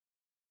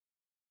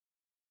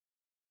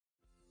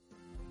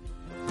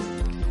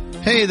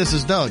Hey, this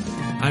is Doug.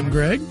 I'm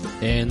Greg.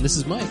 And this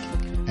is Mike.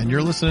 And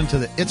you're listening to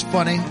the It's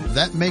Funny,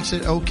 That Makes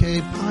It Okay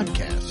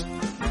podcast.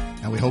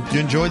 And we hope you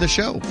enjoy the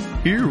show.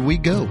 Here we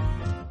go.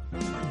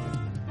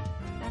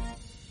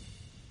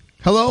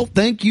 Hello,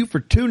 thank you for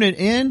tuning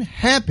in.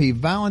 Happy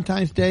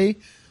Valentine's Day.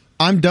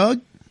 I'm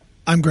Doug.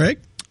 I'm Greg.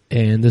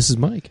 And this is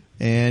Mike.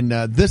 And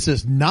this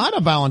is not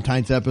a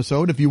Valentine's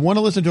episode. If you want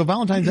to listen to a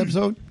Valentine's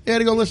episode, you got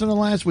to go listen to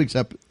last week's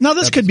episode. Now,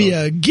 this could be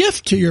a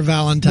gift to your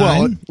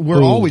Valentine. Well,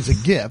 we're always a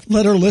gift.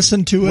 Let her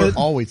listen to it. We're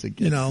always a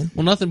gift. You know.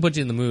 Well, nothing puts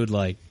you in the mood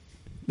like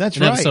That's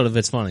an right. episode of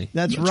It's Funny.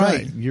 That's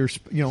right. You're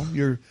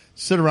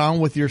sit around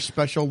with your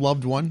special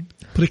loved one.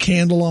 Put a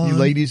candle on. You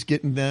ladies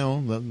getting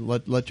down.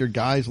 Let your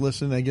guys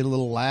listen. They get a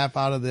little laugh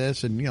out of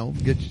this, and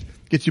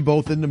get you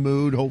both in the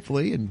mood,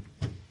 hopefully, and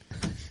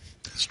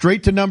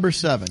straight to number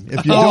 7.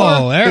 If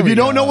you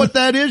don't know what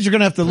that is, you're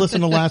gonna have to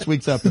listen to last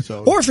week's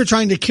episode. Or if you're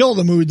trying to kill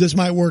the mood, this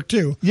might work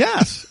too.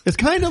 Yes, it's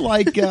kind of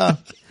like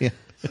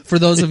For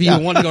those of you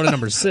who want to go to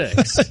number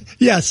 6,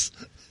 Yes.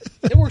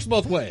 it works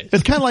both ways.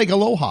 it's kind of like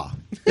aloha.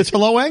 It's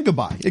hello and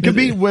goodbye. It could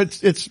be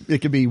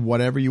it could be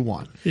whatever you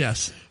want.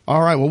 Yes.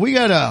 All right. Well, we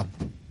got a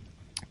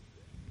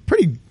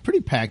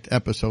pretty packed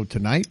episode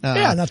tonight.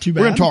 Yeah, not too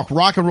bad. We're going to talk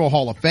Rock and Roll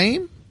Hall of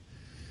Fame,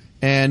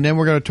 and then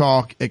we're going to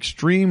talk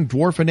Extreme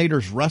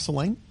Dwarfinators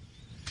Wrestling,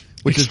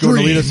 which is going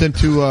to lead us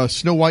into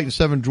Snow White and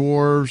Seven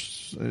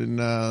Dwarfs and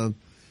a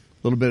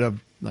little bit of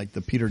like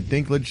the Peter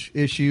Dinklage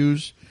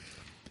issues.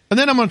 And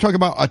then I'm going to talk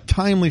about a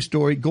timely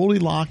story,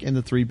 Goldilocks and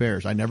the Three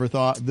Bears. I never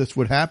thought this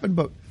would happen,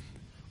 but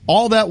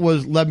all that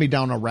led me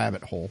down a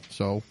rabbit hole.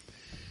 So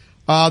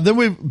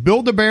then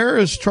Build-A-Bear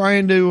is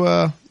trying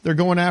to they're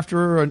going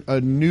after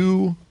a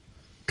new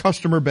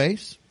customer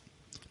base.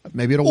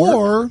 Maybe it'll work.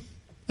 Or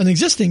an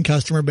existing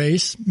customer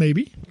base,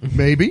 maybe.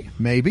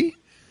 Maybe.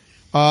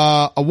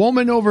 A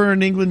woman over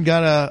in England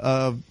got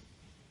a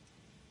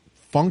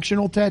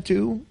functional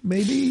tattoo,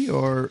 maybe,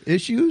 or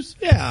issues.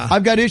 Yeah.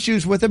 I've got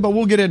issues with it, but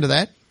we'll get into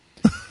that.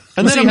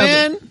 And then a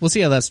man. We'll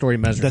see how that story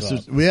measures up.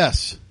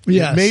 Yes.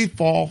 Yes. It may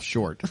fall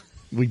short.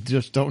 We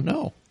just don't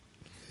know.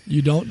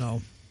 You don't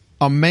know.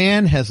 A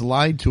man has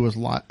lied to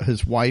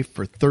his wife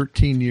for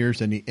 13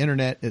 years, and the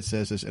internet, it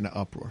says, is in an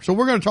uproar. So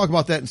we're going to talk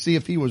about that and see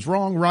if he was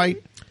wrong,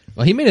 right?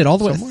 Well, he made it all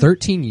the way to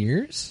 13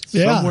 years?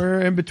 Yeah. Somewhere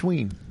in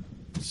between.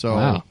 So,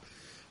 Wow.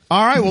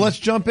 All right, well, let's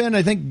jump in.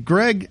 I think,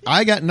 Greg,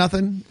 I got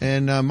nothing,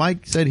 and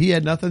Mike said he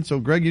had nothing. So,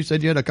 Greg, you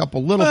said you had a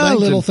couple little things.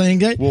 Little thing.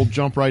 We'll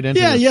jump right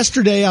into Yeah, this.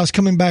 yesterday I was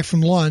coming back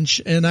from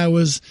lunch and I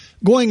was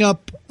going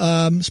up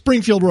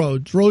Springfield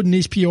Road in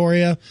East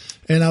Peoria,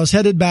 and I was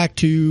headed back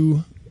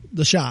to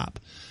the shop.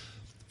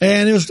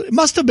 And it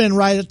must have been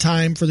right at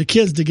time for the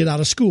kids to get out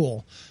of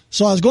school.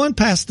 So I was going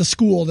past the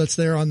school that's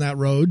there on that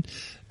road,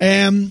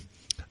 and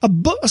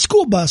a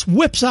school bus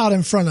whips out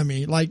in front of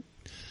me, like,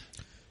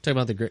 Talking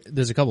about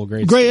there's a couple of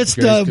grades. great. It's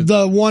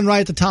the one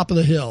right at the top of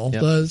the hill.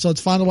 Yep. So it's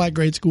Fond du Lac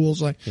Grade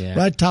Schools, like Yeah.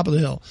 right at the top of the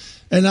hill.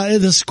 And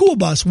the school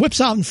bus whips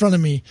out in front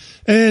of me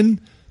and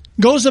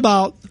goes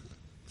about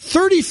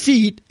 30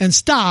 feet and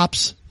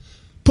stops,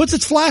 puts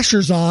its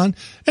flashers on,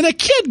 and a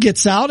kid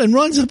gets out and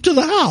runs up to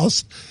the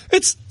house.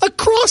 It's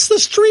across the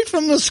street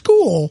from the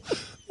school.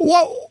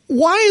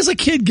 Why is a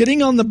kid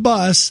getting on the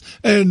bus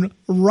and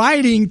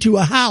riding to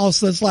a house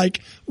that's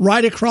like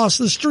right across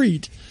the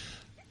street?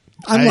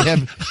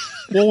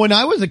 Well, when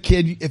I was a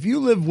kid, if you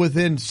live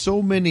within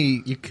so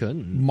many You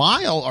couldn't.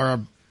 mile, or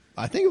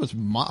I think it was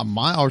a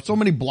mile, or so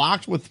many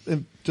blocks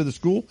to the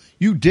school,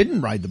 you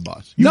didn't ride the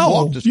bus. You No,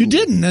 walked to school. you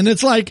didn't. And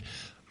it's like,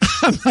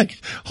 I'm like,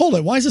 hold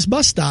it. Why is this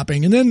bus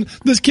stopping? And then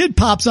this kid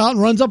pops out and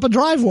runs up a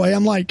driveway.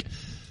 I'm like,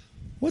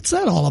 what's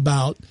that all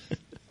about?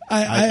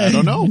 I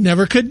don't know.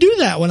 Never could do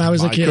that when I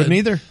was a kid. I couldn't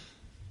either.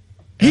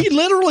 He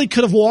literally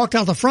could have walked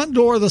out the front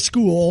door of the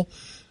school,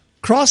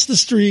 crossed the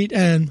street,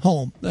 and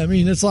home. I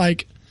mean, it's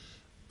like,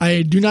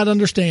 I do not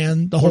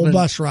understand the whole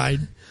bus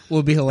ride. Well,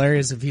 it'd be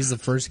hilarious if he's the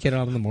first kid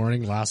out in the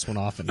morning, last one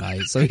off at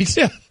night. So he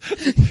Yeah.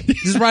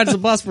 just rides the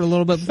bus for a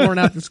little bit before and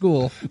after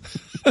school.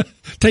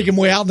 Take him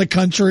way out in the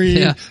country.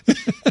 Yeah.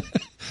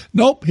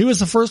 Nope. He was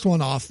the first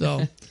one off,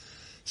 though.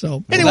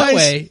 So, Well, anyways. that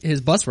way, his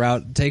bus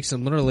route takes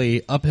him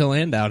literally uphill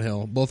and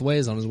downhill, both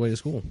ways on his way to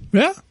school.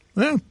 Yeah.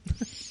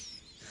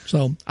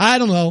 So, I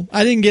don't know.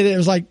 I didn't get it. It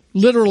was like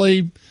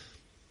literally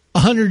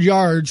 100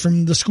 yards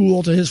from the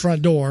school to his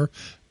front door,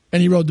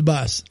 and he rode the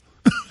bus.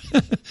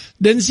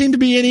 Didn't seem to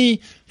be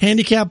any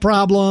handicap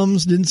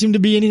problems. Didn't seem to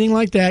be anything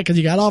like that, because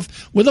he got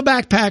off with a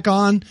backpack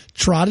on,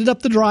 trotted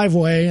up the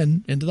driveway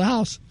and into the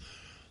house.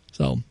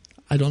 So,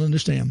 I don't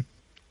understand.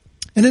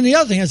 And then the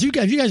other thing is,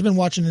 have you guys been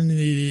watching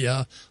any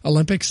of the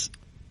Olympics?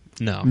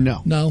 No.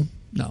 No.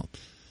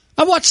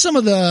 I watched some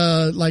of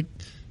the like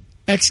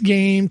X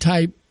Game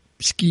type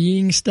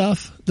skiing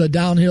stuff, the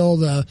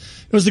downhill. It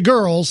was the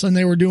girls, and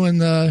they were doing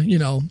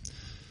the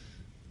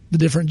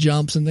different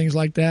jumps and things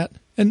like that.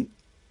 And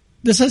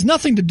this has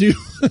nothing to do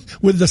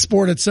with the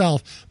sport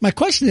itself. My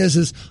question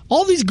is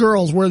all these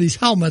girls wear these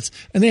helmets,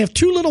 and they have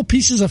two little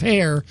pieces of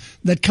hair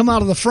that come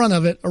out of the front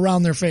of it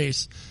around their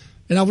face.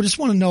 And I would just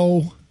want to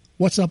know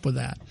what's up with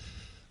that.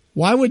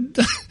 Why would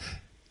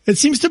it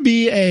seems to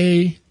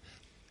be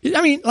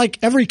like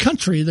every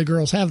country, the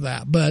girls have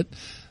that, but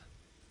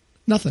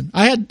nothing.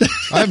 I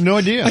have no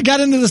idea. I got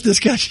into this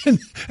discussion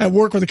at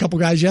work with a couple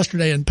guys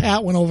yesterday, and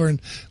Pat went over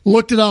and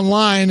looked it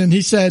online, and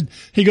he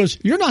goes,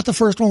 "You're not the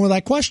first one with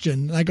that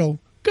question." And I go,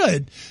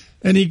 "Good."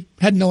 And he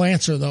had no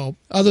answer though,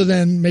 other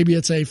than maybe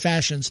it's a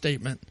fashion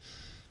statement.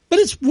 But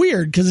it's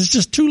weird because it's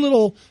just two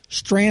little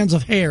strands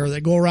of hair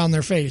that go around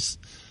their face.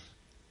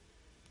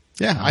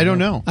 Yeah, I don't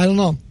know.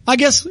 I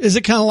guess, is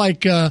it kind of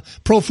like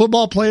pro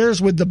football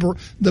players with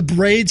the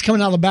braids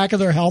coming out of the back of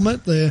their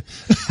helmet?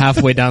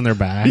 Halfway down their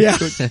back. Yeah.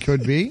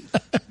 Could be.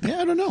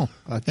 Yeah, I don't know.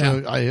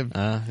 Yeah.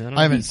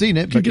 I haven't seen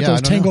it, You but get yeah, those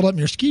I don't tangled know. up in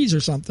your skis or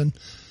something.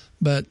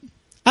 But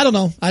I don't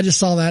know. I just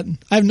saw that.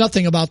 I have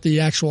nothing about the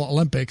actual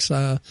Olympics.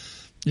 I've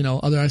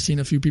seen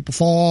a few people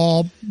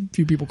fall, a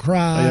few people I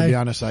cry. gotta be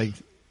honest,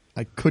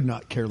 I could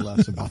not care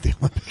less about the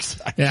Olympics.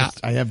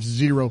 I have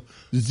zero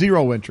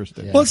interest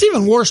in it. Well, it's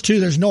even worse too.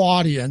 There's no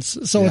audience,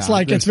 so it's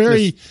like it's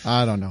very.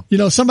 I don't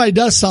know. Somebody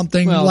does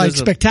something like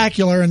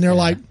spectacular, and they're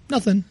like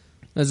nothing.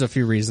 There's a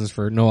few reasons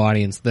for no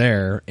audience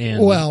there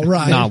and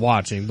right. not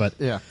watching, but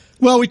Yeah.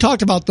 Well, we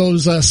talked about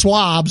those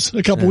swabs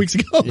a couple weeks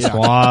ago.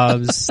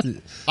 swabs.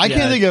 I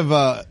can't think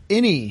of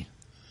any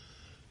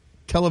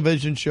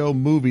television show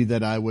movie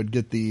that I would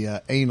get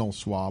the anal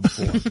swab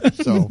for.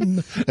 So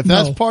if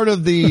that's part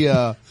of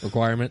the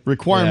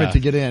requirement to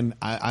get in,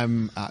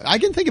 I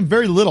can think of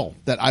very little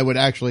that I would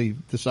actually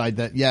decide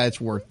that it's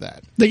worth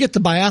that. They get the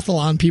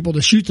biathlon people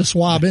to shoot the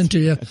swab into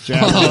you.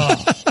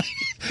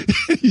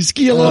 You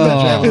ski a little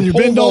bit and you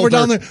bend over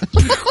down there.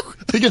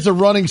 He gets a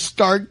running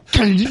start.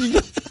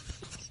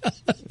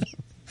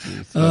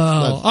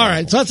 All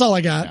right. So that's all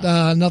I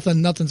got.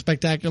 Nothing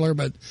spectacular,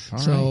 but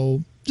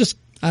just,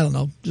 I don't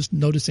know, just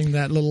noticing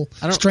that little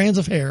strands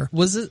of hair.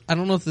 Was it? I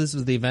don't know if this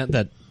was the event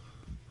that.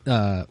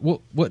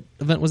 What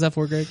event was that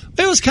for, Greg?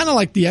 It was kind of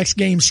like the X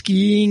Games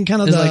skiing,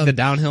 kind of like the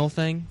downhill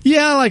thing.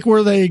 Yeah, like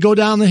where they go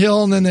down the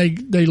hill and then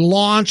they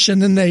launch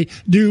and then they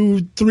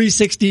do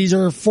 360s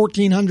or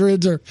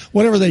 1400s or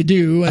whatever they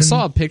do. And I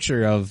saw a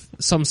picture of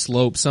some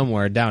slope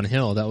somewhere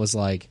downhill that was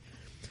like,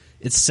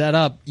 it's set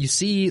up. You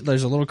see,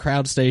 there's a little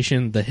crowd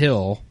station, the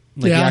hill,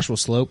 the actual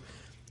slope.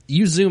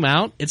 You zoom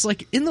out, it's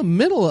like in the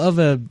middle of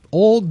a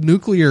old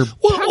nucler power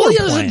plant.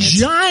 There's a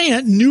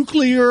giant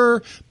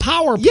nuclear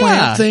power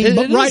plant thing,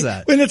 but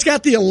and it's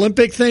got the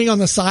Olympic thing on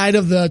the side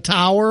of the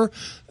tower.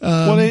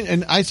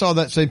 And I saw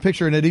that same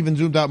picture, and it even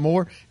zoomed out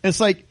more. And it's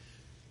like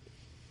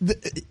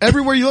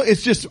everywhere you look,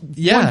 it's just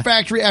one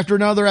factory after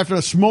another, after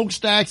the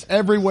smokestacks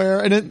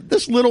everywhere, and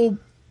this little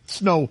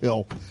snow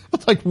hill.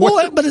 It's like,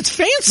 but it's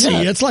fancy.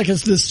 Yeah. It's like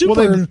it's this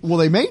super. Well,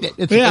 they made it.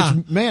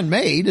 It's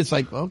man-made. It's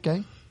like,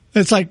 okay.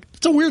 It's like,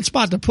 it's a weird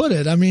spot to put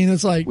it. I mean,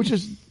 it's like.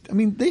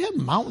 They have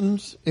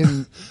mountains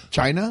in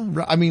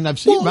China. I mean, I've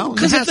seen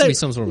mountains. There has to be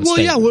some sort of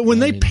when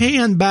they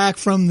pan back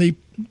from the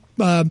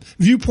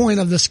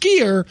viewpoint of the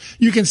skier,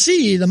 you can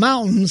see the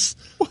mountains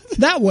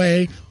that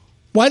way.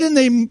 Why didn't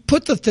they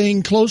put the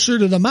thing closer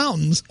to the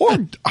mountains? Or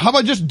how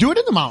about just do it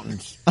in the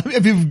mountains? I mean,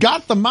 if you've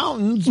got the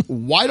mountains,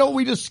 why don't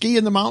we just ski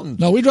in the mountains?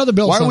 No, we'd rather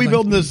build something. Why are we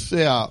building this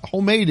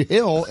homemade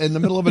hill in the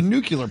middle of a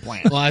nuclear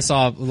plant? Well, I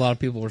saw a lot of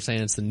people were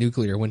saying it's the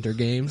nuclear winter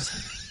games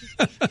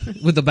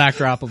with the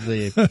backdrop of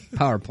the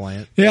power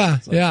plant. Yeah,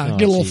 get a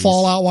little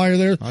fallout while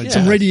you're there.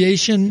 Some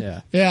radiation.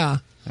 Yeah.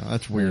 Oh,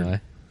 that's weird.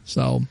 Anyway.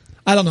 So,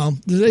 I don't know.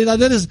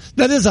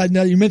 That is, I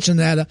know you mentioned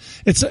that.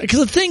 It's because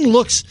the thing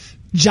looks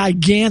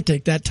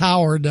gigantic, that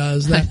tower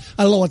does. I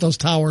don't know what those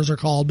towers are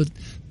called, but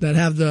that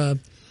have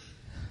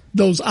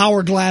those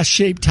hourglass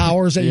shaped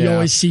towers that you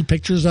always see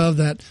pictures of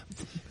that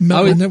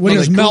when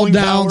there's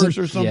meltdowns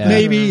or something.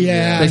 Maybe,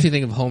 Makes me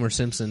think of Homer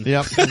Simpson.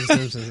 Yep.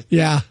 Simpson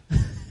yeah.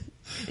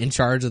 In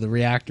charge of the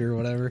reactor or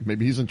whatever.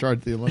 Maybe he's in charge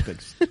of the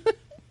Olympics.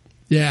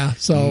 Yeah,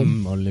 so.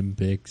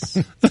 Olympics.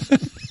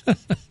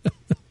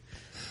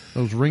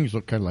 Those rings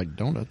look kind of like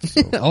donuts.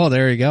 So. Oh,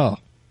 there you go.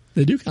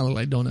 They do kind of look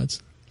like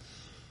donuts.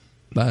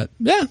 But,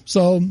 yeah,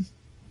 so.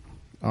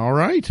 All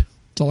right.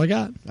 That's all I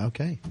got.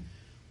 Okay.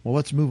 Well,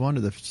 let's move on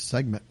to the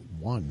segment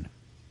 1.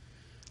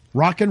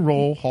 Rock and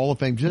Roll Hall of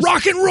Fame.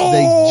 Rock and Roll!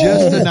 They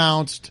just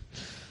announced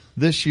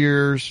this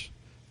year's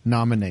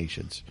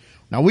nominations.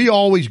 Now, we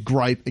always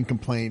gripe and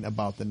complain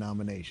about the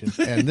nominations,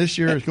 and this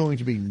year is going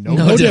to be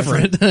no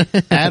different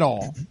at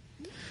all.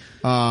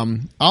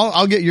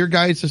 I'll get your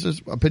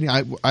guys'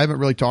 opinion. I haven't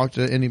really talked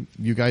to any of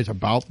you guys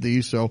about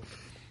these, so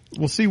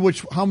we'll see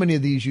how many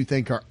of these you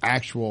think are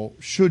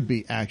should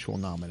be actual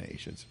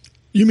nominations.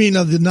 You mean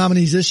of the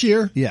nominees this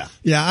year? Yeah.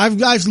 Yeah,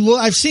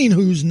 I've seen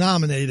who's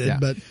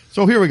nominated, but.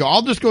 So here we go.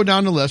 I'll just go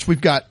down the list.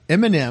 We've got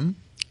Eminem.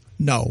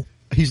 No.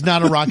 He's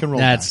not a rock and roll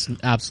That's guy.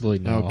 absolutely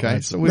no. Okay.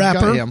 That's So we've rapper.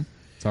 got him.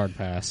 It's a hard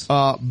pass.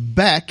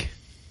 Beck.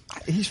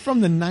 He's from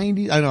the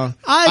 90s. I don't know.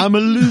 I'm a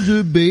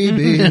loser,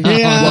 baby.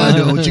 Yeah. Why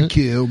don't you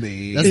kill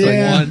me?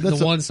 That's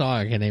the one song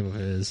I can name of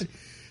his.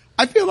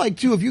 I feel like,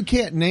 too, if you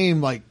can't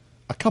name, like,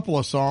 a couple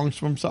of songs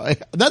from...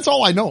 That's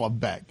all I know of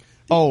Beck.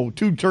 Oh,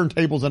 2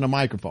 turntables and a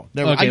microphone.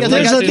 Okay, I guess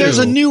well, there's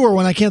a newer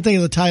one. I can't think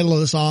of the title of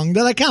the song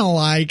that I kind of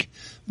like,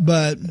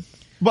 but...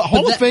 But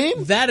Hall of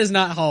Fame? That is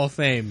not Hall of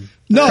Fame.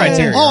 No.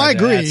 criteria. Oh, I right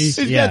there. agree. That's-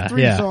 He's got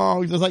 3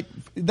 songs. It's like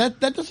that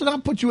does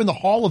not put you in the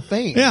Hall of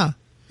Fame. Yeah.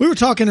 We were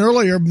talking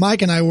earlier,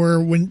 Mike and I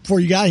were, before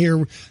you got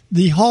here,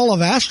 the Hall of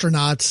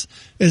Astronauts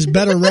is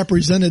better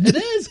represented. It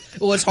is.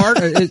 Well, it's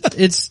harder.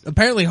 It's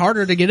apparently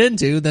harder to get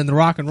into than the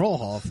Rock and Roll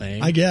Hall of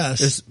Fame. I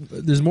guess.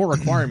 There's more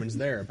requirements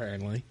there,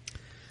 apparently.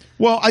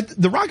 Well,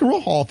 the Rock and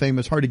Roll Hall of Fame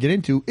is hard to get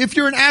into if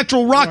you're an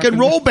actual rock and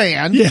roll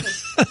band. Yeah.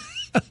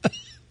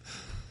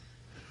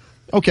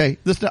 Okay,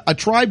 A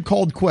Tribe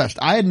Called Quest.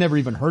 I had never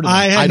even heard of them.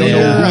 I don't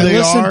know who I they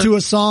listened are. to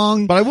a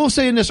song. But I will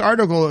say in this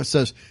article, it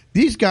says,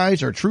 these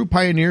guys are true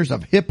pioneers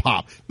of hip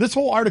hop. This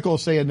whole article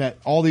is saying that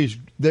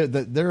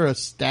they're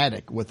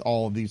ecstatic with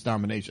all of these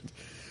nominations.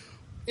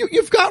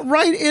 You've got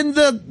right in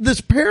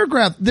this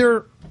paragraph,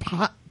 they're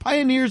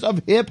pioneers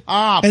of hip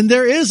hop. And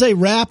there is a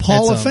rap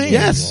Hall That's of Fame.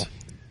 Yes.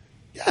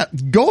 Yeah,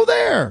 go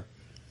there.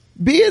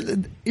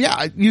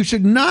 You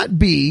should not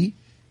be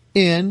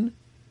in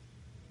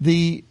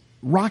the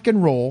Rock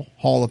and Roll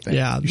Hall of Fame.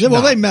 Yeah. You should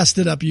Well, not. they messed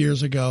it up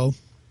years ago.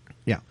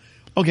 Yeah.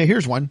 Okay,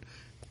 here's one.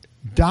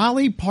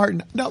 Dolly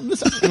Parton. Now,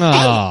 listen,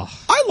 Oh.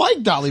 I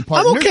like Dolly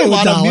Parton. I'm okay There's a with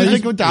lot Dolly. of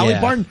music with Dolly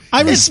Yeah. Parton.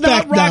 I It's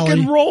respect not rock Dolly.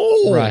 and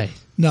roll. Right.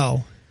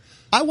 No.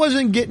 I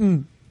wasn't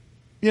getting,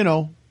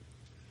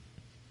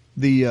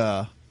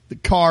 the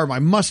car, my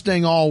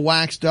Mustang all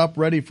waxed up,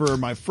 ready for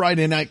my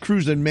Friday night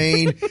cruise in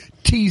Maine,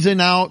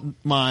 teasing out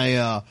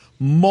my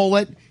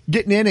mullet,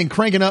 getting in and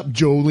cranking up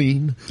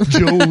Jolene,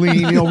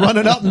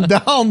 running up and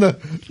down the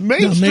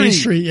Main Street. Main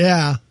Street,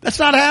 yeah. That's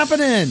not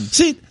happening.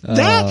 See,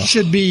 that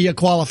should be a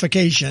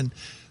qualification.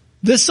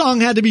 This song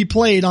had to be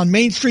played on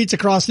main streets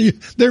across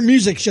their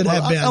music should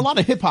have been. A lot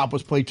of hip hop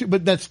was played too,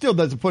 but that still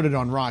doesn't put it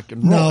on rock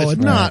and roll. No, it's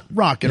it's not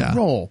rock and Yeah.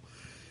 roll.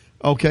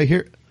 Okay,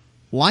 here,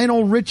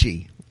 Lionel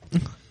Richie.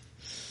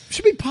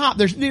 Should be pop.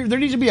 There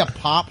needs to be a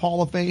pop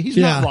Hall of Fame. He's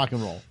Yeah. not rock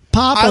and roll.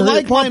 Pop I or,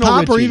 like Lionel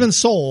pop or Richie. even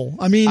soul.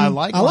 I mean, I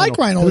like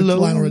Lionel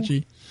Hello.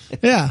 Richie.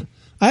 Yeah.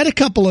 I had a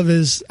couple of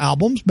his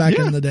albums back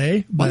in the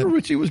day. But Lionel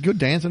Richie was good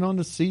dancing on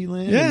the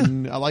ceiling. Yeah.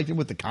 And I liked him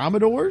with the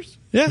Commodores,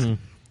 yeah.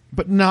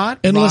 but not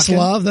Endless rock and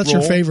Love, that's your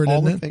roll favorite, Hall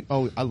isn't of it? Fame.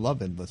 Oh, I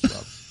love Endless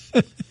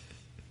Love.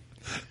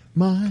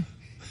 My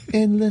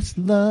endless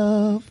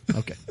love.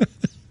 Okay.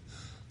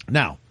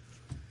 Now,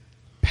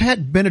 Pat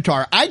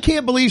Benatar. I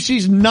can't believe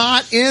she's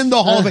not in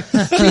the Hall of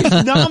Fame.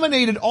 She's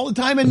nominated all the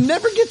time and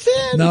never gets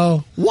in.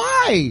 No.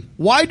 Why?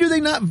 Why do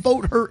they not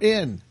vote her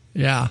in?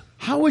 Yeah.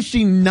 How is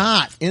she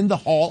not in the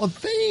Hall of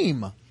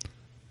Fame?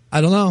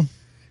 I don't know.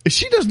 If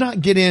she does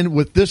not get in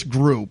with this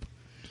group,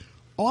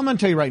 I'm going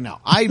to tell you right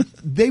now,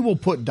 they will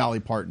put Dolly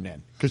Parton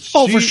in because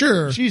For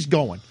sure. she's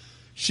going.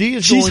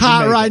 She's She's going to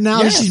hot make right it.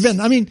 now. Yes.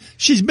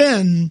 She's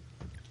been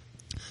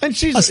and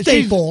she's a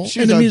staple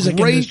she's in the a music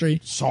great industry.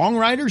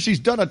 Songwriter. She's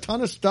done a ton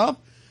of stuff.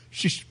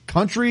 She's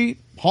country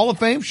Hall of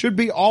Fame should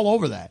be all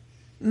over that.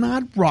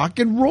 Not rock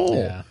and roll.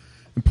 Yeah.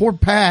 And poor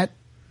Pat,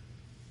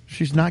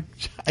 she's not.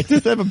 I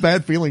just have a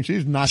bad feeling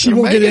she's not. she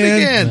going won't to make get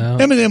it in. again.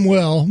 No. Eminem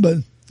will,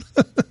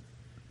 but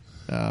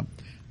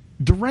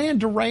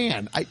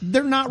Duran.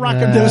 They're not rock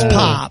and roll. There's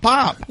pop.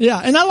 Pop. yeah.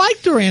 And I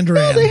like Duran No,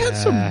 Duran. they had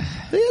some.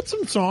 They had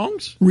some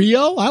songs.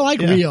 Rio, I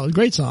like Yeah. Rio.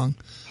 Great song.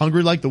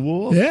 Hungry Like the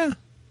Wolf. Yeah.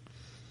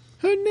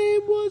 Her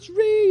name was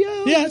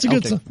Rio. Yeah, it's a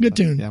good song. Good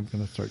tune. Yeah, I'm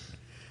going to start.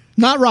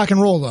 Not rock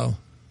and roll though.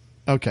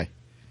 Okay.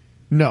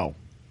 No.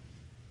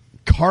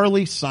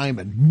 Carly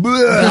Simon.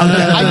 Blech.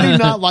 I do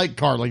not like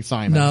Carly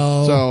Simon.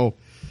 No. So,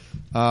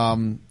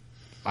 I'm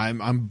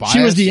biased.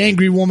 She was the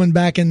angry woman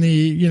back in the,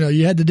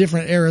 you had the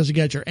different eras. You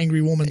got your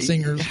angry woman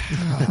singers.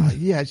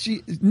 Yeah,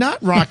 she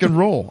not rock and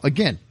roll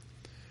again.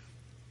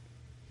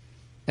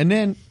 And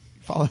then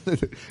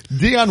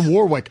Dionne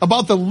Warwick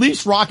about the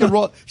least rock and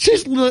roll.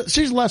 She's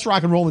less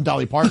rock and roll than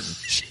Dolly Parton.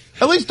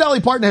 At least Dolly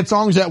Parton had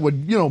songs that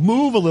would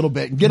move a little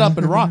bit and get up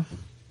and rock.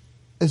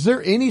 Is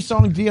there any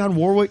song Dionne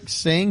Warwick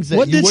sings that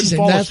What you did she wouldn't sing?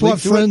 fall That's asleep what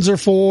to friends are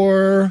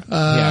for.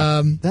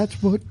 Yeah.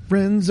 That's what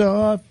friends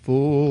are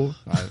for.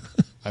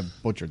 I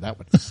butchered that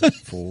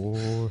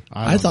one.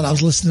 I thought I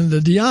was listening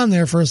to Dion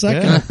there for a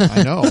second. Yeah,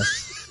 I know.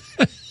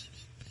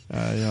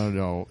 I don't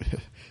know.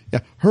 Yeah,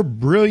 her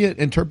brilliant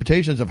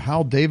interpretations of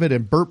Hal David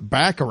and Burt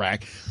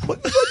Bacharach.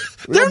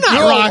 They're not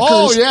rockers.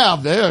 Oh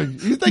yeah,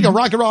 you think of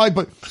rock and roll,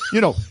 but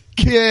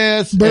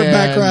Kiss, Burt and,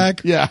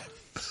 Bacharach. yeah,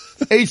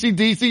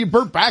 AC/DC,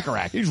 Burt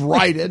Bacharach. He's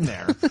right in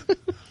there.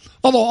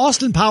 Although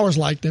Austin Powers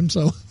liked him,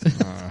 so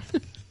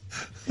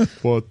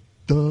What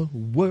the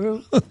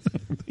world?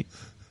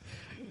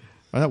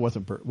 Oh, that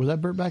wasn't Burt. Was that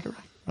Burt Bacharach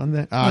on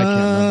that? I can't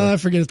remember. I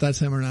forget if that's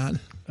him or not.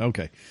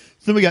 Okay.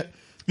 So we got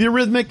the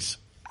Eurythmics.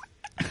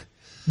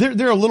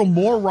 They're a little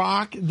more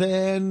rock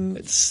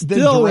than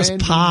Still was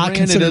pop, Duran.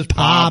 considered It is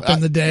pop in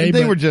the day,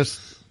 They but- were just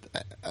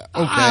okay.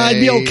 I'd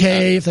be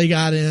okay if they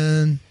got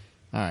in.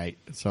 All right.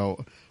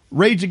 So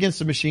Rage Against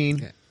the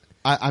Machine.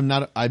 I'm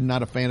not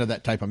a fan of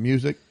that type of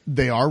music.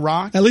 They are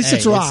rock. At least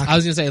it's rock. I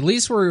was gonna say at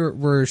least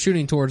we're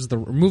shooting towards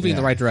moving in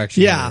the right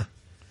direction. Yeah. here.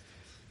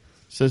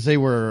 Says they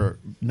were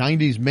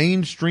 90s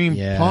mainstream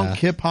Yeah. punk,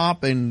 hip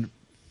hop, and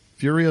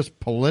furious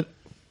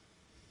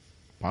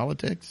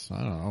politics.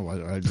 I don't know.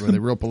 Were they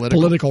real political?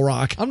 Political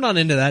rock. I'm not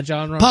into that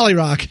genre. Poly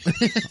rock.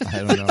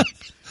 I don't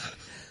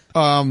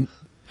know.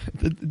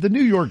 The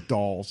New York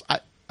Dolls.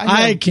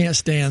 I can't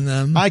stand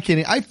them. I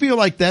can't. I feel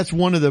like that's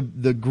one of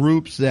the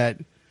groups that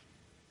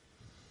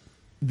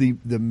the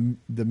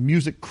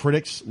music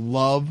critics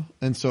love,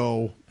 and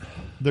so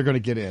they're going to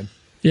get in.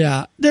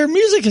 Yeah, their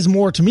music is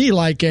more to me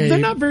like They're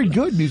not very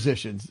good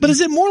musicians. But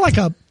is it more like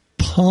a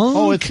punk?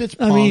 Oh, it's punk.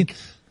 I mean,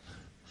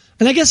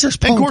 and I guess there's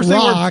punk of course,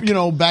 rock. they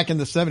were, back in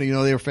the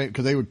 70s, they were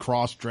because they would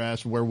cross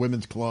dress, wear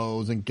women's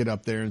clothes, and get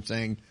up there and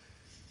sing.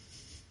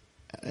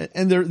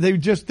 And they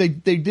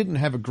didn't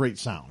have a great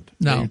sound.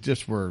 No, they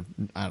just were.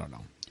 I don't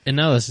know. And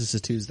now this is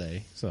a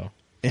Tuesday, so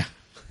yeah.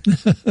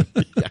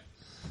 Yeah.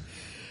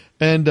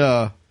 And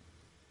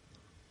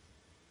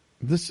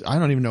this I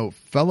don't even know.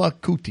 Fela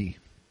Kuti.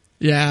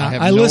 Yeah, I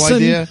have no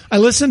idea. I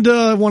listened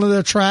to one of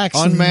their tracks.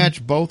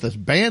 Unmatched both as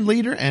band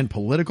leader and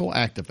political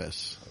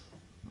activist.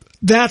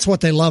 That's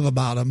what they love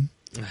about him.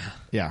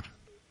 Yeah,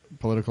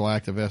 political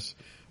activist.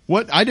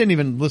 What I didn't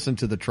even listen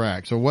to the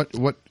track. So what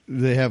do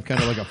they have?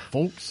 Kind of like a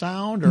folk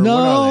sound, or no?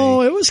 What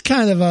are they? It was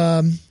kind of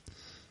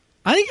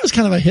I think it was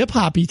kind of a hip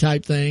hoppy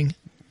type thing.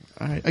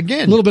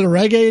 Again, a little bit of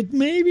reggae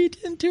maybe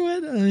into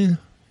it. I mean,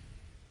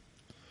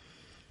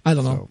 I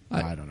don't know.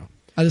 I don't know.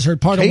 I just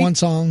heard part of one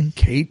song.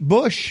 Kate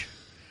Bush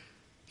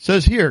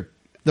says here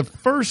the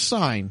first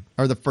sentence.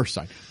 Pat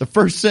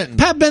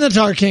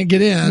Benatar can't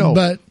get in,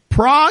 but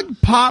prog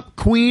pop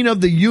queen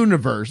of the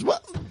universe.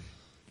 Well,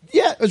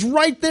 yeah, it's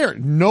right there.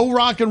 No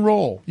rock and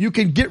roll. You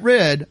can get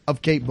rid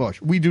of Kate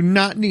Bush. We do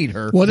not need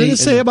her. What did it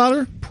say about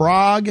her?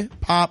 Prog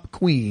pop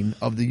queen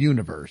of the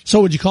universe.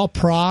 So would you call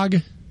prog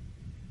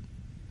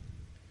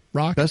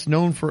rock? Best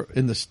known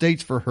in the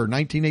States for her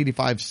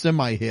 1985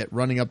 semi-hit,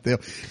 Running Up the Hill.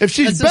 If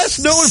she's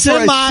That's best known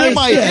for a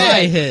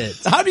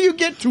semi-hit, how do you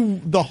get to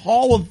the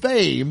Hall of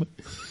Fame?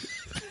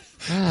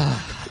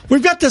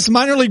 We've got this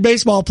minor league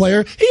baseball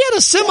player. He had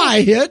a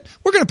semi-hit.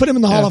 We're going to put him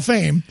in the Hall of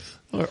Fame.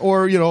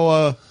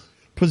 Or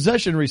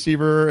possession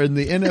receiver in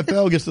the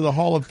NFL gets to the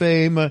Hall of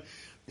Fame.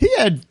 He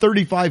had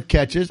 35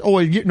 catches.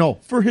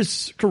 For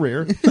his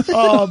career.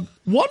 One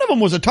of them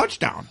was a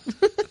touchdown.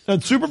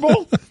 At Super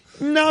Bowl?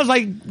 No, it was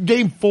like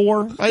game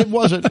 4. It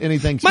wasn't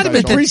anything special. Might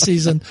have been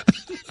preseason.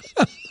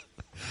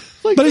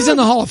 But he's in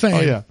the Hall of Fame. Oh,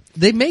 yeah.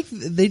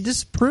 They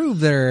disprove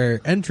their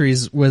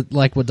entries with,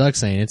 like what Doug's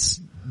saying. It's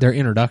their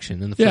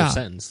introduction in the first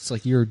sentence. It's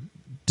like you're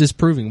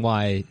disproving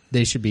why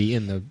they should be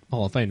in the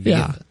Hall of Fame to begin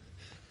with.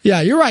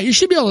 Yeah, you're right. You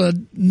should be able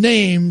to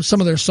name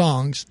some of their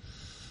songs.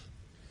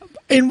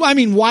 And I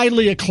mean,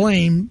 widely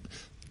acclaimed.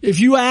 If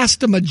you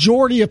asked a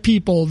majority of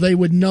people, they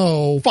would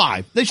know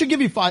 5. They should give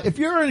you 5. If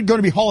you're going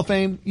to be Hall of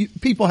Fame,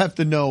 people have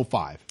to know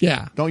 5.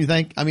 Yeah. Don't you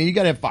think? I mean, you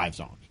got to have 5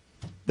 songs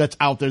that's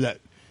out there that,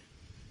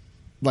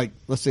 like,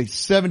 let's say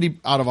 70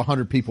 out of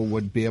 100 people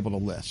would be able to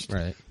list.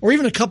 Right. Or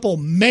even a couple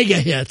mega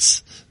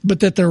hits, but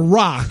that they're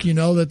rock,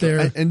 that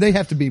they're... And they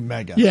have to be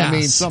mega. Yes. I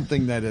mean,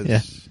 something that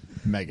is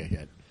mega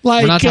hit.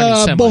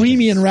 Like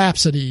Bohemian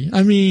Rhapsody.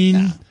 I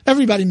mean,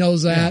 everybody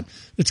knows that. Yeah.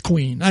 It's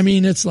Queen. I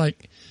mean, it's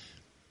like...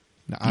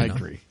 No, I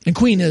agree. And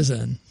Queen is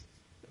in.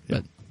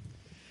 But.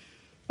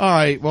 All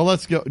right, well,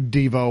 let's go.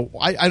 Devo.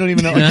 I don't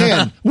even know.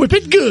 Again. Whip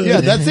it good.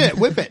 Yeah, that's it.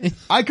 Whip it.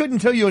 I couldn't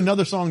tell you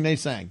another song they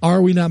sang.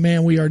 Are We Not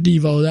Man, We Are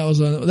Devo. That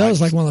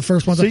was like one of the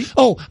first ones. See?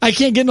 Oh, I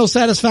Can't Get No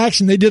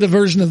Satisfaction. They did a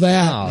version of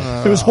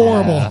that. It was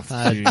horrible.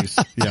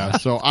 Yeah,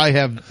 so I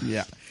have,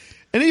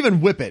 And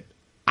even Whip It.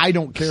 I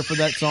don't care for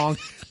that song.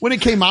 When it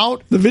came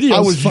out, the video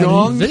I was funny.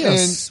 young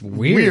and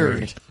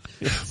weird.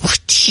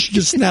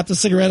 Just snapped the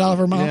cigarette out of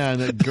her mouth. Yeah,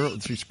 and that girl,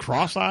 she's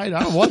cross-eyed.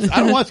 I don't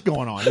know what's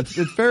going on. It's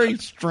very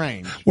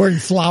strange. Wearing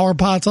flower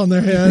pots on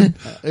their head.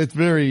 It's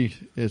very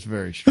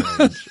strange.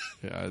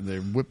 Yeah, they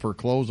whip her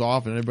clothes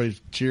off and everybody's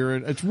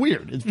cheering. It's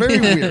weird. It's very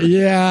weird.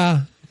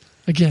 Yeah.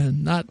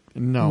 Again, not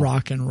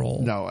rock and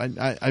roll. No,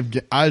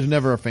 I was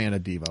never a fan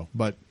of Devo,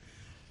 but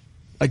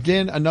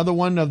again, another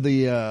one of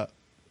the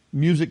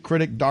music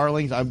critic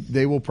darlings.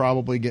 They will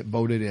probably get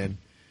voted in.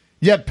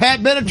 Yet Pat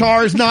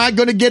Benatar is not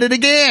going to get it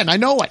again. I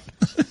know it.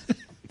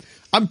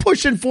 I'm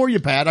pushing for you,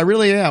 Pat. I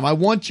really am. I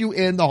want you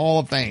in the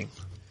Hall of Fame.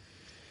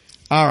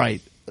 All right.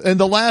 And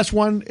the last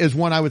one is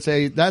one I would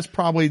say that's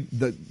probably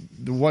the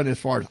one as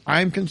far as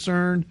I'm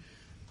concerned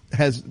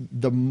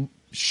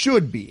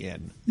should be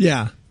in.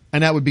 Yeah.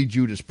 And that would be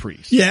Judas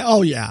Priest. Yeah.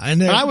 Oh, yeah.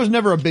 And I was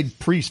never a big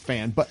Priest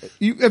fan, but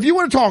if you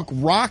want to talk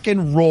rock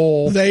and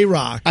roll, they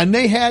rock. And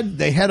they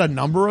had a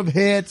number of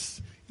hits.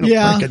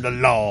 Breaking the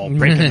law,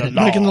 breaking the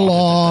law, breaking the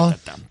law,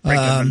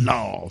 breaking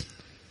the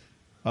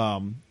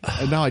law.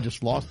 And now I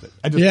just lost it.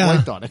 I just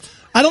blanked on it.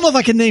 I don't know if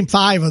I can name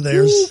 5 of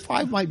theirs. Ooh,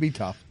 5 might be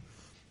tough,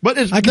 but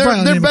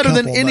they're better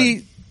than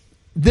any.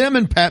 Them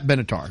and Pat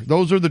Benatar.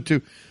 Those are the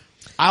 2.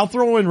 I'll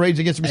throw in Rage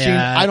Against the Machine.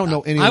 I don't know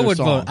any. of their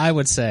songs. I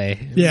would say.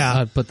 Yeah.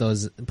 I'd put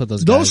those.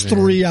 Those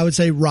 3, I would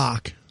say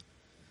rock.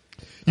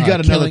 You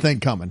got another thing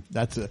coming.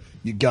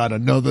 You got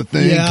another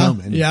thing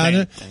coming.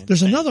 Yeah.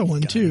 There's another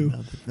one too.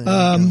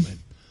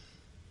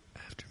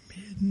 After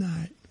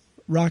Midnight.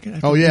 Rockin'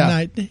 After Oh,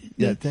 yeah. Midnight.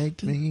 Yeah,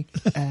 take me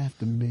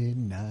after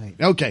midnight.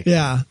 Okay.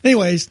 Yeah.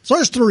 Anyways, so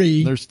there's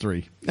 3. There's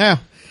 3. Yeah.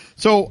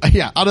 So,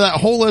 yeah, out of that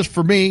whole list,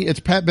 for me, it's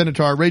Pat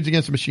Benatar, Rage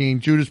Against the Machine,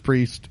 Judas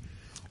Priest,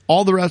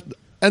 all the rest.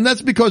 And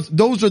that's because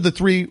those are the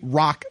 3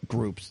 rock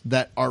groups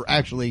that are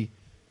actually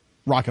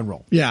rock and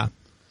roll. Yeah.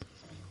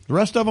 The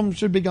rest of them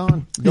should be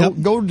gone.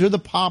 Go to the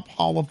Pop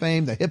Hall of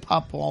Fame, the Hip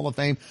Hop Hall of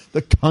Fame,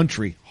 the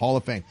Country Hall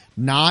of Fame,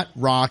 not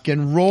rock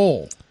and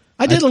roll.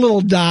 I did a little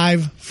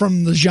dive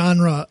from the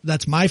genre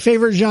that's my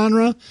favorite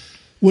genre,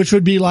 which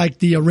would be like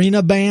the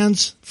arena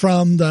bands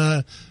from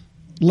the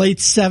late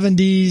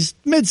 70s,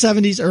 mid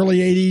 70s, early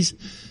 80s,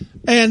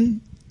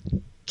 and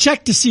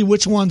check to see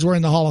which ones were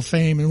in the Hall of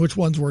Fame and which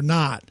ones were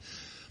not.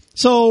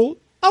 So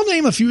I'll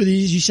name a few of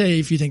these. You say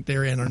if you think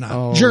they're in or not.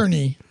 Oh.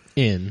 Journey.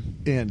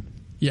 In.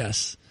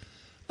 Yes.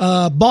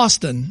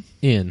 Boston.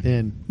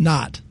 In.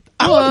 Not.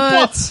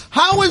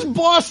 How is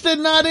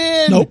Boston not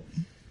in? Nope.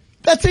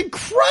 That's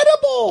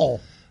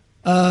incredible.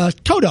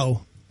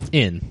 Toto.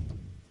 In.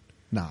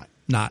 Not.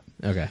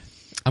 Okay.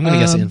 I'm going to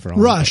guess in for all.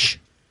 Rush.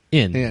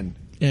 In.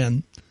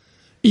 In.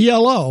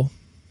 ELO.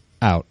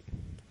 Out.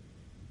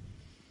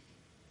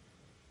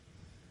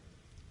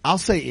 I'll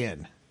say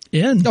in.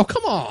 In. Oh,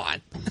 come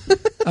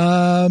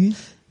on.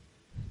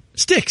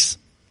 Styx.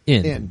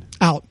 In.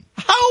 Out.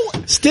 How?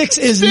 Styx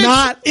is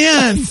not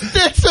in.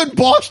 Styx and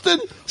Boston?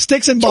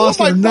 Styx and Two of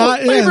Boston my are not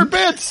favorite in.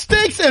 bands,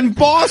 Styx and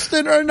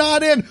Boston are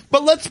not in.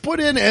 But let's put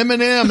in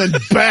Eminem and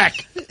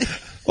Beck.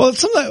 Well,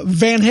 some of the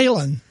Van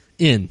Halen.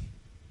 In.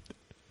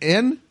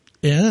 In?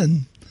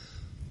 In.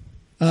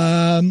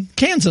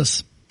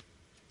 Kansas.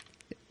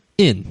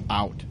 In.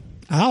 Out.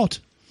 Out.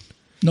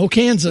 No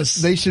Kansas.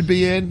 They should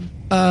be in.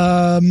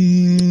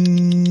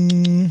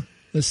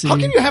 Let's see. How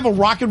can you have a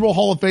Rock and Roll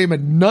Hall of Fame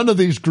and none of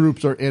these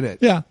groups are in it?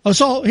 Yeah. Oh,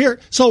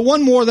 so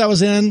one more that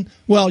was in.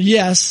 Well,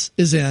 Yes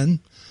is in.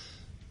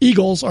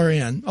 Eagles are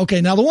in.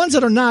 Okay. Now the ones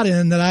that are not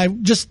in that I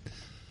just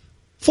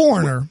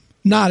Foreigner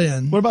not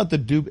in. What about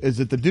is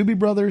it the Doobie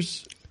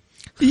Brothers?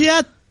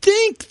 Yeah, I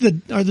think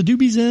are the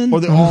Doobies in Or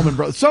the Allman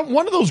Brothers?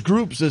 One of those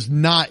groups is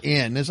not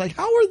in. It's like,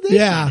 how are they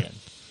not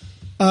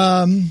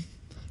in?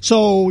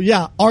 So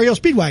yeah, REO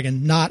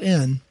Speedwagon not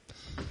in.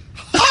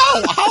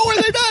 How are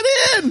they not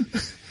in?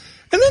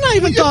 And then I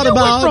even thought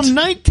about from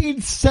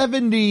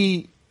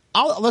 1970.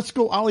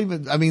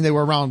 They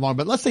were around long,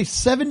 but let's say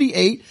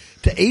 78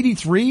 to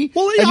 83.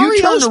 Well, and you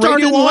REO turn the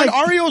radio started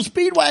on, REO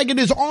Speedwagon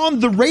is on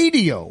the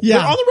radio. Yeah.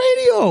 They're on the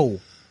radio.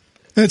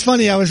 And it's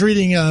funny. I was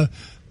reading.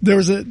 There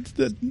was a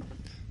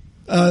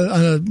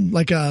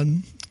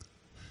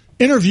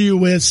interview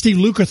with Steve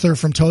Lukather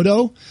from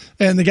Toto,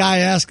 and the guy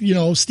asked,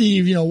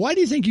 Steve, why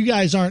do you think you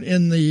guys aren't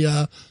in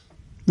the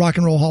Rock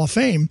and Roll Hall of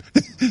Fame?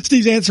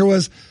 Steve's answer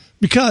was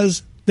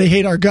because they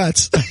hate our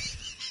guts.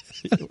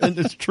 And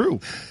it's true.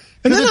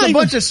 And then then there's a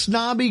bunch of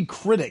snobby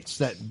critics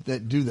that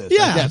do this.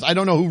 Yeah. I guess. I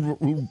don't know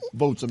who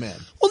votes them in.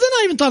 Well, then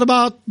I even thought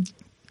about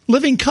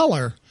Living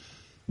Color.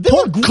 They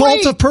were great.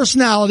 Cult of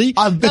Personality.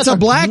 That's It's a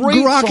black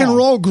great rock and song.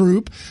 roll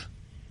group.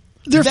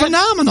 They're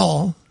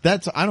phenomenal.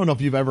 I don't know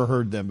if you've ever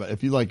heard them, but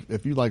if you like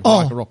rock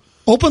and roll.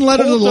 Open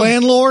Letter to Cult the of-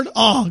 Landlord.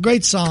 Oh,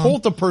 great song.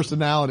 Cult of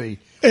Personality.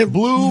 It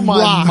blew my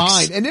rocks.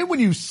 mind. And then when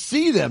you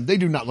see them, they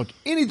do not look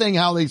anything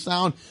how they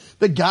sound.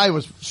 The guy he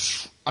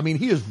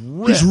is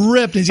ripped. He's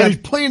ripped. He's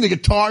playing the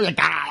guitar. Like,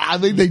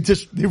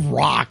 they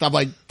rocked. I'm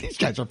like, these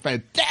guys are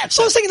fantastic.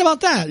 So I was thinking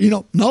about that.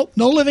 Nope,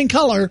 no Living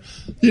Color.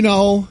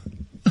 Well,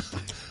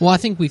 I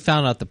think we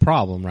found out the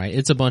problem, right?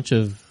 It's a bunch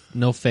of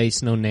no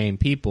face, no name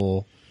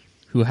people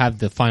who have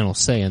the final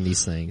say on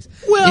these things.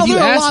 Well, If you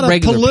there are a ask lot of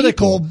regular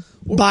political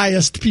people-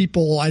 biased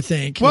people, I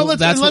think. Well,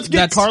 let's get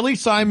that's- Carly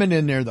Simon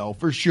in there though,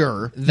 for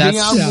sure. That's-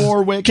 Dionne Yeah.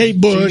 Warwick. Kate she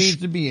Bush. needs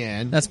to be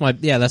in. That's my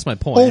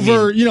point.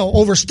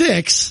 over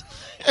Styx.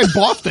 And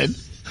Boston.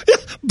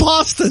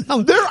 Boston.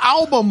 Their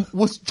album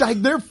was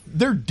like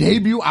their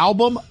debut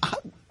album.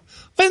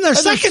 And their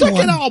second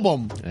one.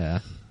 album. Yeah.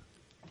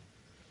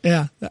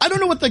 Yeah. I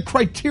don't know what the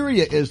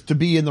criteria is to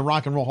be in the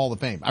Rock and Roll Hall of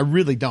Fame. I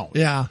really don't.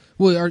 Yeah.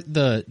 Well,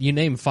 you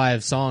name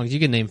 5 songs.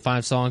 You can name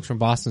 5 songs from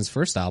Boston's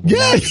first album.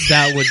 Yes!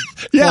 That would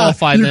Yeah,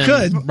 qualify you them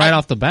could. right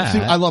off the bat. See,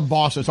 I love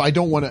Boston, so I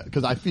don't want to,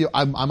 because I feel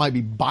I might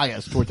be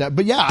biased towards that.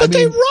 But yeah, But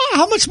they rock.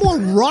 How much more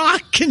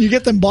rock can you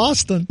get than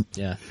Boston?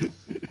 Yeah.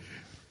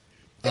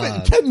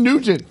 Ted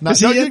Nugent. Now, is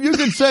he you in?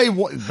 can say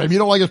maybe you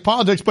don't like his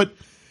politics, but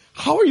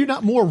how are you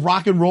not more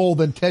rock and roll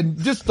than Ted?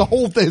 Just the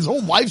whole thing, his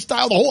whole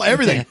lifestyle, the whole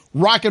everything,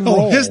 rock and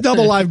roll. Oh, his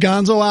Double Live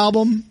Gonzo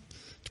album.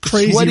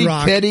 Crazy Sweaty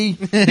rock. Petty.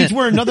 He's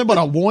wearing nothing but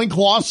a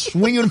loincloth,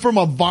 swinging from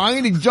a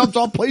vine. He jumps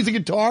off, plays the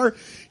guitar,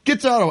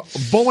 gets out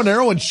a bow and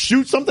arrow and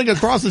shoots something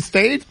across the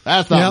stage.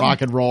 That's not Yep.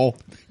 rock and roll.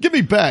 Give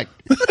me back.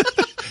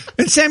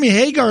 And Sammy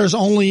Hagar is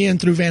only in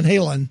through Van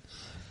Halen.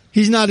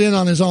 He's not in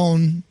on his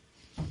own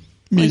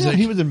music.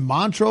 He was in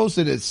Montrose,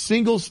 did his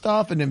single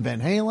stuff, and then Van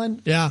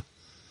Halen. Yeah.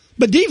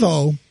 But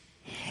Devo.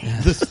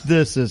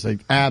 This is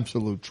an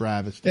absolute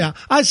travesty. Yeah.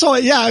 I saw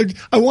it. Yeah.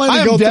 I wanted I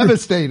to am go through.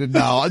 devastated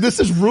now. This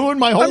has ruined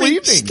my whole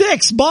evening.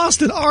 Styx,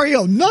 Boston,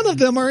 REO, none of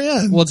them are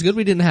in. Well, it's good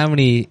we didn't have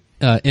any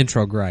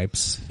intro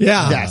gripes.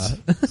 Yeah. Yes.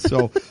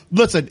 So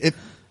listen,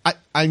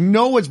 I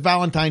know it's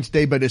Valentine's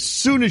Day, but as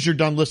soon as you're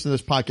done listening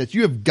to this podcast,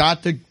 you have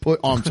got to put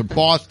on some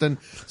Boston,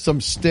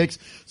 some Styx,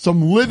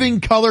 some Living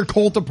Color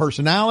Cult of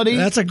Personality.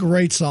 That's a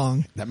great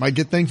song. That might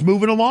get things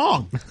moving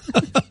along.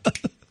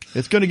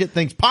 It's going to get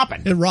things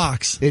popping. It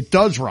rocks. It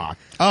does rock.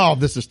 Oh,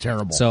 this is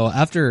terrible. So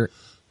after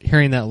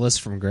hearing that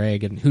list from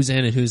Greg and who's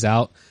in and who's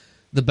out,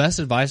 the best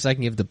advice I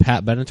can give to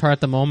Pat Benatar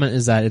at the moment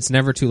is that it's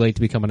never too late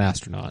to become an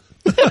astronaut.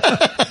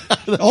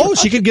 Oh,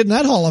 she could get in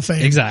that Hall of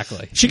Fame.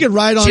 Exactly. She could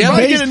ride on She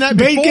might get in that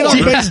before.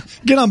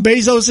 get on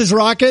Bezos'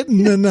 rocket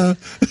and then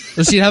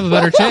So she'd have a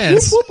better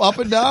chance. Whoop, up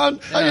and down.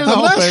 I'm an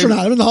astronaut.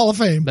 I'm in the Hall of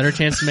Fame. Better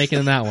chance of making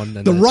in that one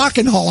than The this.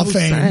 Rockin' Hall of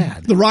Fame.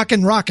 sad. The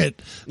Rockin'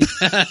 Rocket.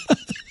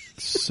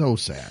 So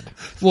sad.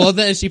 Well,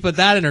 then if she put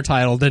that in her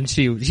title, then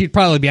she'd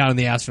probably be out in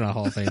the astronaut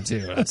Hall of Fame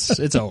too.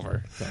 It's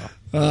over.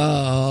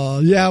 So.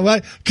 Yeah,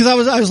 because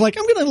I was like,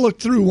 I'm going to look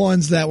through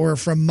ones that were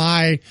from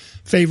my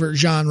favorite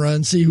genre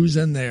and see who's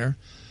in there.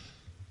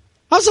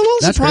 I was a little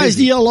That's surprised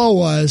crazy. ELO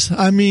was.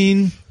 I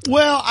mean,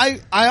 Well,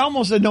 I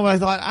almost said no, but I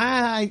thought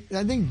I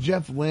think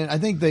Jeff Lynne. I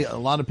think a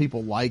lot of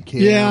people like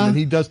him. Yeah. And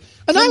he does.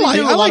 And doesn't I he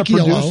do like- a I lot like of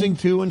ELO. producing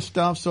too and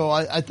stuff. So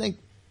I think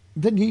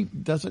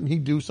doesn't he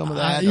do some of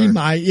that? he or-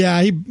 might. Yeah,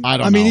 I don't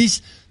I mean, know.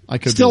 he's I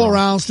could be still wrong.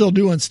 around, still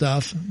doing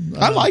stuff.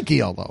 I like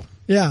ELO.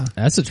 Yeah,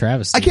 That's a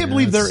travesty. I can't man.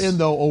 believe That's- they're in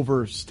though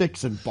over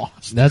Styx and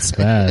Boston. That's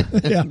bad.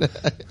 yeah,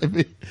 I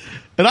mean,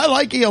 and I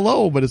like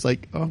ELO, but it's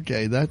like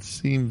okay, that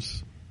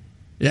seems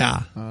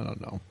yeah. I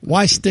don't know.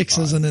 Why Styx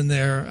isn't in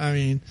there? I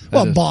mean,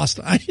 well, is-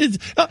 Boston.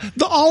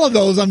 All of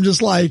those, I'm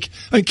just like,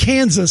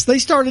 Kansas. They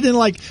started in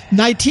like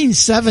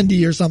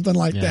 1970 or something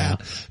like Yeah.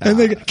 that, and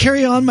they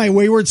Carry On, My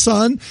Wayward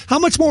Son. How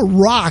much more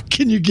rock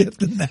can you get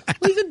than that?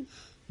 Well, even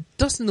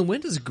Dust in the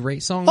Wind is a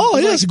great song. Oh,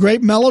 Like, yeah, it's a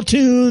great mellow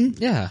tune.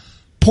 Yeah.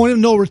 Point of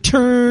No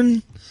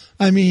Return.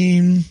 I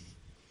mean,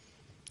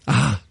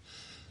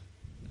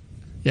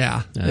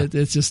 yeah.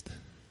 It's just,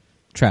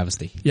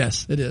 Travesty.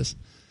 yes, it is.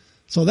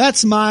 So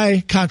that's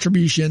my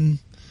contribution,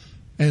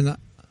 and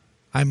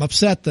I'm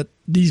upset that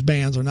these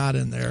bands are not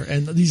in there,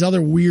 and these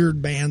other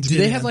weird bands. Do get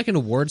they in. have like an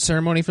award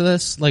ceremony for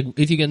this? Like,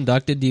 if you get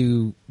inducted, do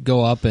you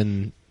go up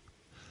and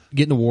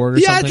get an award or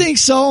Yeah, something? I think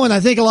so, and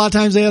I think a lot of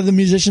times they have the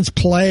musicians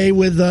play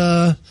with.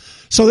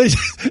 So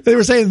they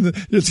were saying that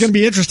it's going to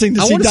be interesting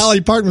to I see wanna Dolly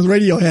Parton with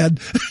Radiohead.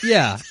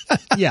 Yeah.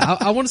 Yeah.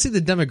 I want to see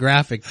the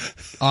demographic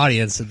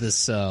audience at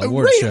this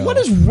award show. What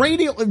is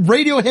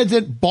Radiohead's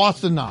in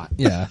Boston not?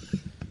 Yeah.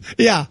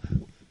 Yeah,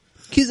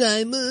 Cause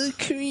I'm a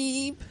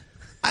creep.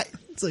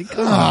 It's like,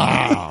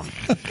 Ugh.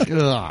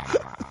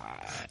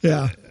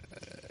 yeah.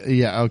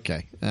 Yeah,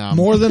 okay.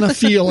 More than a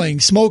feeling,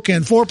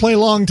 smoking, foreplay,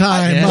 long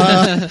time.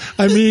 Yeah.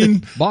 I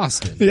mean,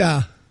 Boston.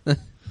 yeah.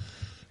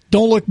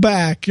 Don't look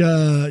back.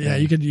 Yeah,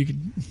 you could.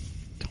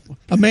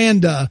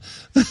 Amanda.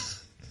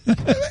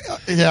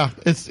 Yeah,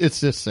 it's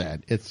just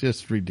sad. It's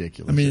just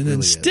ridiculous. I mean, It and really then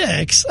is.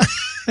 Sticks,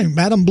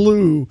 Madam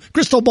Blue,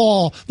 Crystal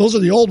Ball. Those are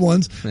the old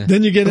ones.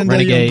 Then you get into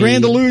Renegade.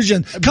 Grand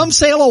Illusion. Come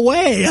Sail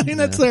Away. I mean,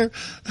 that's their.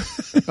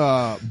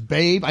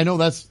 Babe, I know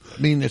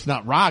it's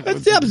not rock.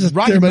 That's- yeah, but it's-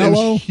 rock, they're but it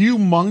mellow. was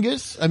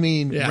humongous. I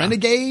mean, Yeah.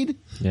 Renegade.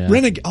 Yeah.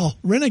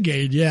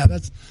 Renegade. Yeah,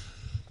 that's.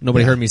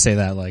 Nobody heard me say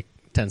that like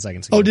 10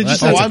 seconds ago. Oh, did you That-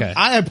 say- that's Oh, okay.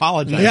 I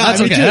apologize. Yeah, That's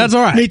me okay. too. That's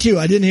all right. Me too.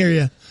 I didn't hear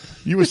you.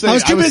 You were saying I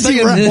was too busy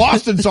singing ra-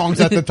 Boston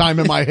songs at the time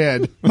in my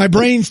head. My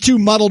brain's too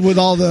muddled with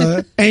all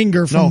the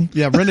anger No, from.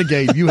 yeah,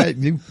 Renegade.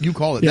 You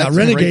call it. Yeah, That's a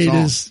great Renegade song.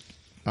 is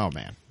Oh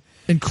man.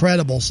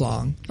 incredible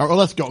song. All right, well,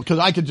 let's go because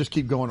I could just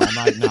keep going all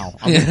night now.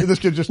 I mean, this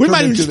could just We turn might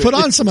even into just put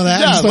on some of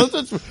that Yeah,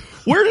 and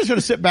we're just going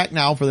to sit back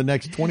now for the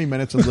next 20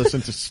 minutes and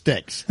listen to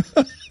Styx.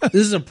 This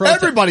is a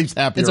protest. Everybody's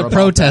happier. It's a about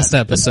protest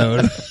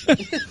episode.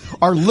 that.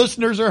 Our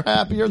listeners are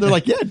happier. They're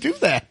like, yeah, do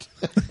that.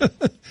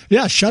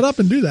 Yeah, shut up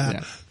and do that.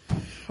 Yeah.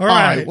 All All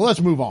right. right, well,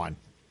 let's move on.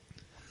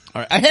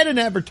 All right, I had an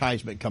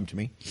advertisement come to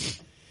me,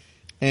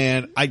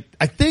 and I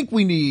think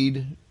we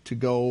need to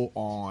go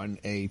on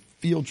a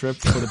field trip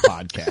for the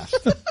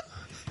podcast.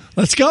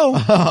 Let's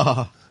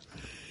go.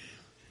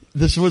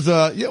 This was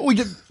we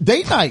get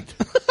date night.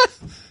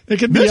 It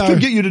could be. This Our,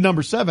 could get you to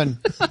number 7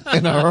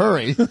 in a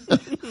hurry.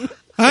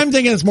 I'm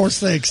thinking it's more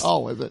Sticks.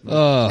 Oh, is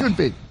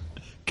it?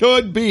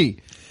 Could be.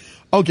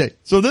 Okay,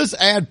 so this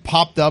ad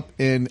popped up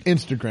in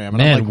Instagram. And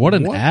Man, I'm like, what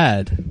an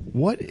ad.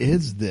 What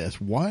is this?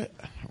 Why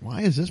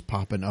is this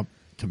popping up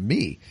to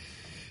me?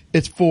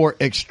 It's for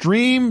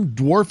Extreme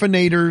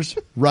Dwarfinators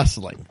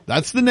Wrestling.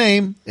 That's the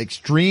name.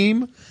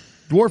 Extreme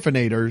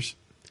Dwarfinators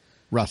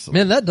Wrestling.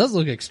 Man, that does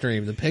look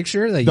extreme. The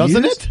picture they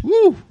Doesn't used? it?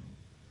 Woo!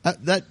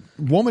 That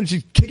woman,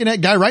 she's kicking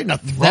that guy right in the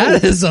throat.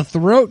 That is a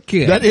throat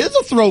kick. That is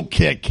a throat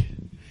kick.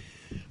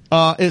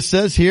 It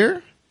says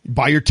here,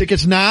 buy your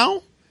tickets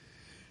now.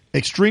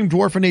 Extreme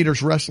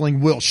Dwarfinators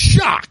Wrestling will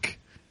shock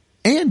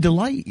and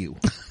delight you.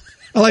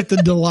 I like the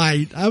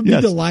delight. I would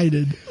Yes. be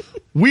delighted.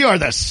 We are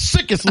the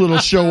sickest little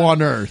show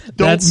on earth.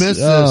 Don't That's- miss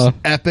this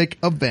epic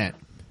event.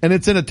 And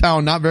it's in a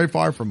town not very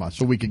far from us,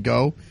 so we could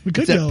go. We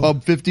could it's at go.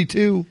 Pub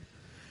 52.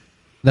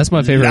 That's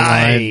my favorite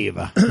Live.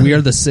 line. We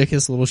are the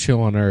sickest little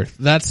show on earth.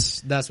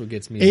 That's what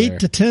gets me 8 there.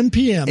 to 10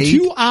 p.m. 8.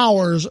 2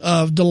 hours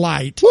of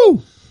delight.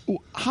 Woo!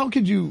 How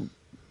could you?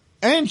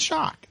 And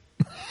shock.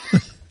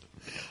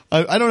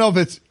 I don't know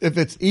if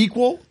it's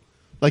equal,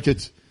 like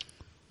it's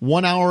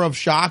 1 hour of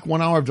shock,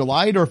 1 hour of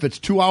delight, or if it's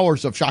 2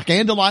 hours of shock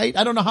and delight.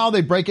 I don't know how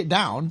they break it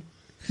down.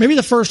 Maybe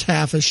the first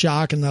half is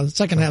shock and the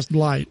second half's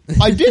delight.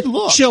 I did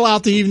look. Chill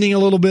out the evening a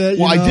little bit.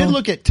 Well, you know? I did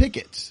look at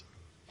tickets.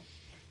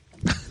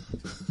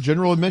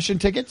 General admission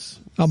tickets.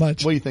 How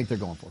much? What do you think they're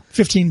going for?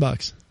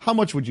 $15. How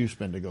much would you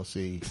spend to go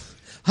see?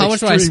 How much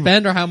do I Extreme-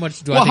 spend, or how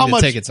much do I think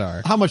the tickets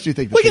are? How much do you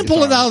think? We can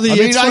pull it out of the- I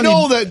mean, it's I funny.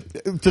 know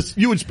that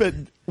you would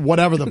spend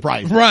whatever the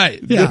price.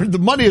 Right. Yeah. The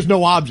money is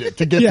no object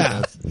to get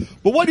Yeah. this.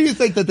 But what do you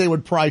think that they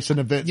would price an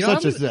event You know,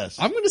 such as this?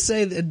 I'm going to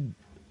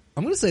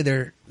say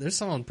they're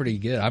selling pretty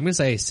good. I'm going to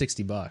say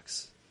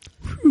 $60.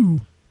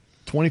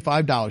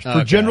 $25 for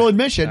Okay. general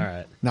admission. All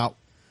right. Now,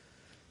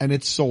 and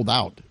it's sold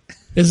out.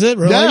 Is it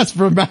really? Yes,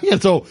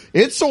 so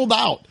it's sold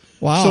out.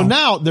 Wow. So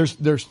now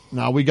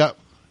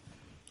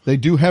they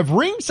do have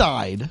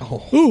ringside.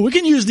 Ooh, we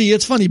can use the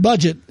It's Funny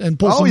budget and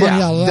pull some money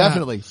out of that.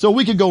 definitely. So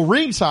we could go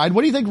ringside.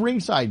 What do you think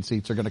ringside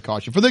seats are going to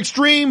cost you for the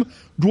Extreme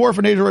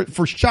Dwarfinator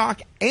for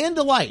shock and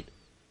delight?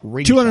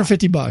 Ringside.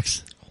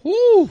 $250.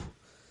 Woo!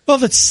 Well,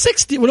 if it's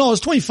 60, well, no,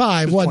 it's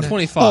 25, wasn't it?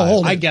 25. Oh,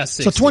 hold I it. guess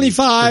So 60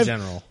 25, for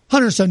general.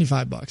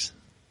 $175.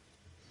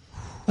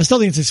 I still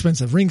think it's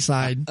expensive.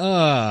 Ringside.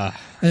 And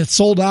it's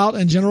sold out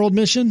and general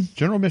admission.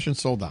 General admission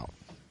sold out.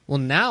 Well,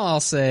 now I'll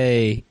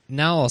say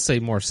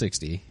more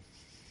 60.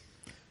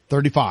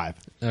 35.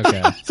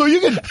 Okay. So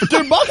you get for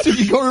 $10 if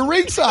you go to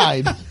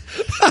ringside.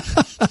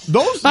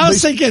 Those I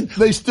was thinking,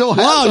 they still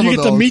have. wow, some you of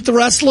get to those. meet the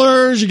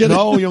wrestlers. You get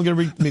No, you don't get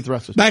to meet the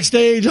wrestlers.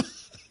 backstage.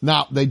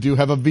 Now they do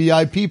have a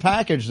VIP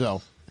package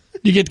though.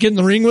 You get to get in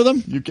the ring with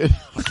them. You can.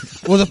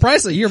 Well, the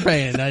price that you're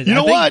paying, You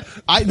know what?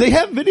 They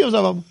have videos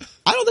of them.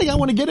 I don't think I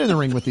want to get in the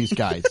ring with these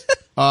guys.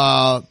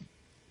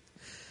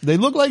 They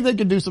look like they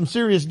could do some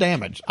serious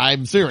damage.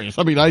 I'm serious.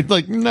 I mean, I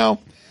like no.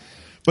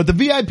 But the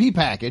VIP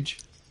package.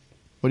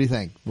 What do you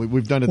think?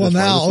 We've done it. Well, this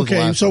far. now, This was the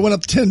okay, last so it one.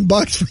 went up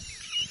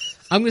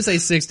 $10. I'm going to say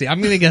 60. I'm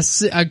going to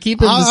guess. I'm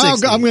keeping the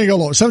 60. I'm going to go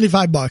lower.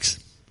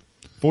 $75.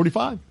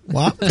 45.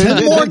 Wow,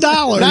 $10 more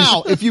dollars.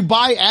 Now, if you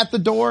buy at the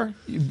door,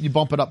 you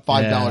bump it up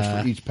 $5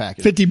 Yeah. for each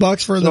package.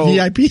 $50 for the So-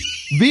 VIP.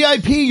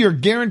 VIP, you're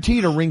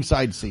guaranteed a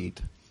ringside seat,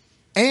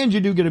 and you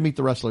do get to meet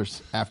the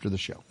wrestlers after the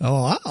show.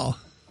 Oh wow!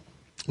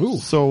 Ooh.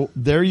 So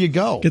there you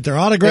go. Get their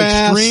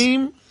autographs.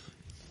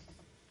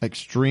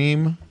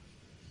 Extreme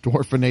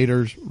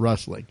Dwarfinators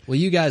Wrestling. Well,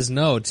 you guys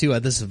know too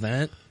at this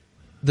event,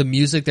 the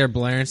music they're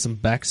blaring some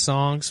Beck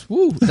songs.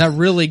 Woo, that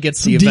really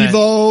gets the event.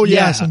 Devo, yeah,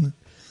 yes, and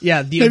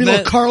yeah. The maybe a event,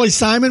 little Carly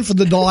Simon for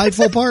the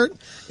delightful part.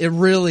 it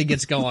really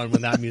gets going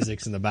when that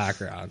music's in the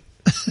background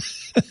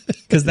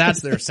because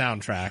that's their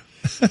soundtrack.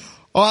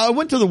 I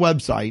went to the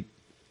website.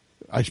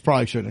 I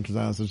probably shouldn't because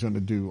I was going to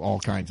do all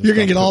kinds of You're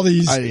stuff. gonna get all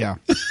these. Yeah.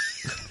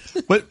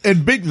 But,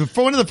 and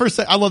one of the first,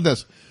 I love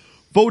this.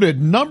 Voted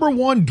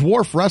 #1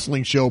 dwarf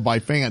wrestling show by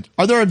fans.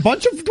 Are there a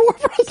bunch of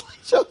dwarf wrestling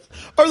shows?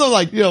 Or are there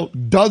like,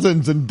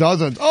 dozens and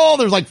dozens? Oh,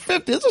 there's like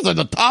 50. This is in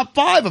the top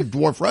 5 of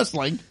dwarf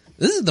wrestling.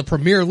 This is the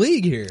Premier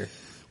League here.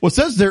 Well, it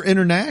says they're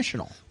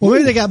international. Well,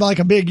 maybe they got like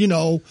a big,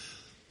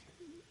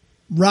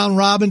 round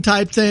robin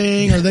type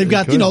thing, or they've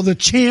got, could. the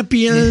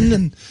champion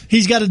and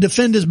he's got to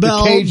defend his The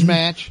belt. cage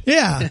match.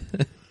 Yeah.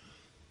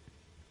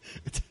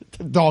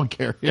 Dog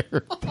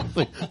carrier.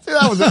 See,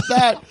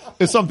 that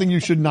is something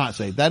you should not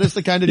say. That is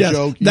the kind of Yes.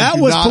 joke you That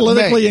do was not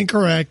politically make.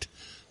 incorrect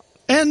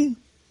and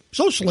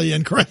socially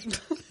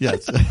incorrect.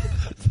 Yes.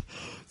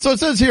 So it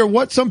says here,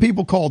 what some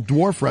people call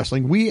dwarf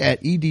wrestling, we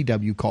at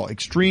EDW call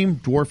Extreme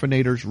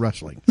Dwarfinators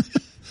Wrestling.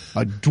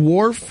 A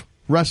dwarf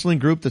wrestling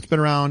group that's been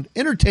around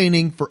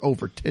entertaining for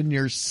over 10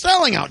 years,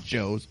 selling out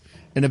shows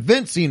and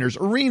event sceners,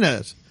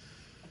 arenas,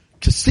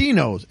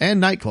 casinos,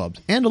 and nightclubs,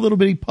 and a little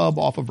bitty pub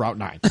off of Route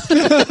 9.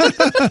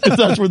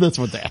 That's where this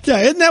one's at. Yeah.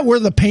 Isn't that where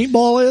the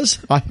paintball is?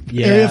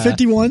 Yeah. Area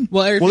 51?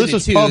 Well, Area Well, 52.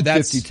 this is pub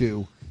that's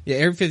 52. Yeah,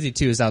 Area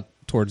 52 is out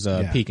towards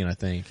Pekin, I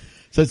think.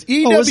 Says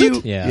EW, Oh, is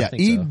it? Yeah, I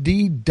think so.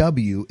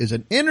 EDW is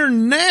an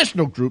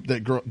international group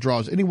that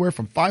draws anywhere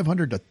from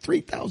 500 to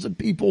 3,000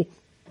 people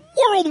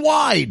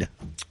worldwide.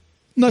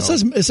 No, it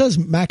says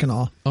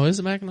Mackinac. Oh, is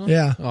it Mackinac?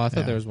 Yeah. Oh, I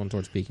thought there was one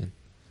towards Pekin.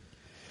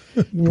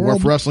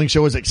 Dwarf Wrestling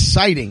Show is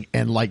exciting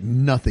and like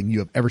nothing you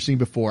have ever seen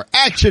before.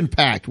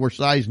 Action-packed where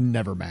size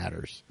never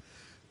matters.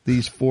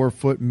 These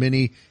 4-foot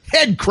mini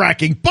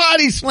head-cracking,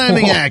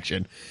 body-slamming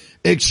action.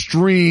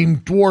 Extreme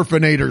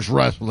Dwarfinators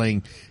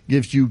Wrestling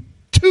gives you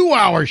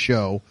 2-hour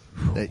show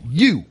that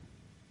you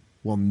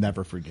will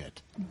never forget.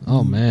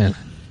 Oh man.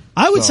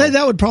 I would say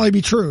that would probably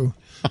be true.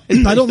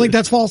 I don't think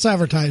that's false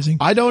advertising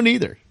I don't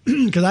either.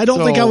 because I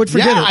don't think I would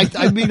forget it.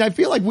 I mean, I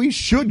feel like we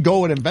should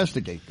go and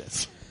investigate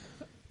this.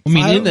 I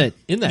mean, I- in that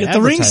Get the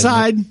advertisement-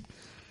 ringside.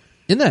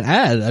 in that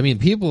ad, I mean,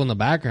 people in the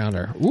background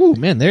are, ooh,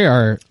 man, they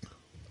are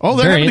Oh,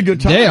 they're having a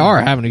good time. They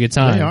are having a good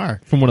time. They are.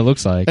 From what it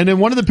looks like. And then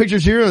one of the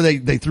pictures here,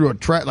 they threw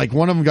like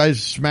one of them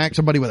guys smacked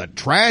somebody with a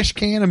trash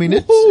can. I mean,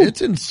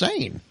 it's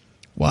insane.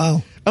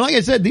 Wow. And like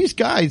I said, these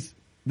guys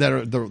that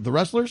are the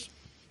wrestlers,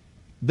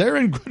 they're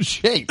in good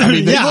shape. I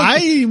mean,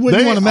 I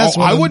wouldn't want to mess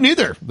with them. I wouldn't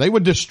either. They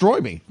would destroy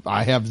me.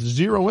 I have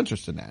zero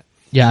interest in that.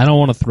 Yeah, I don't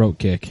want a throat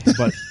kick.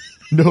 But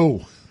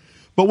no.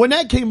 But when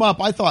that came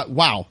up, I thought,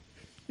 wow,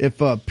 if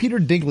Peter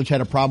Dinklage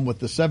had a problem with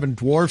the Seven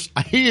Dwarfs,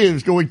 he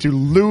is going to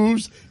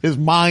lose his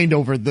mind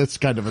over this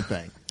kind of a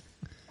thing.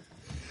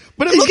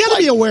 But he's got to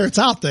be aware it's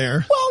out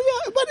there. Well,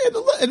 yeah,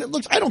 but it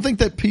looks. I don't think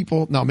that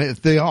people. No, I mean,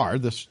 if they are,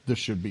 this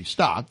should be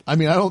stopped. I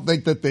mean, I don't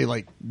think that they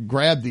like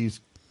grab these,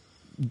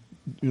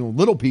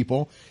 little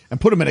people and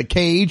put them in a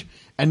cage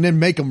and then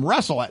make them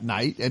wrestle at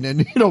night and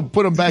then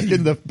put them back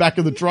in the back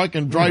of the truck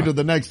and drive to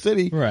the next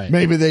city. Right.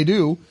 Maybe they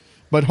do.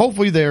 But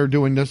hopefully they're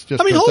doing this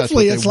just. I mean,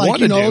 hopefully that's it's what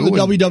they like,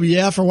 the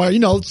WWF or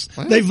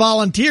whatever, they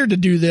volunteered to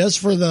do this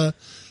for the,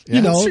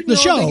 the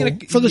show,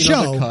 for the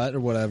show. The cut or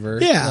whatever.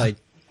 Yeah. Like,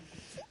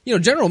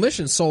 General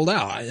Admission's sold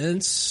out.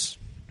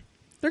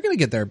 They're going to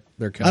get their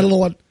cut. I don't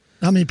know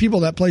how many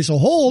people that place will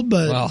hold,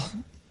 but. Well,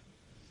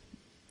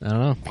 I don't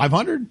know.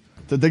 500?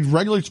 The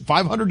regular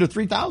 500 to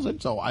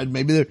 3,000. So I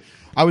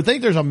would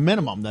think there's a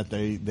minimum that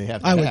they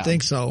have to I would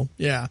think so.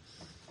 Yeah.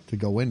 To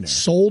go in there.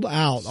 Sold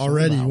out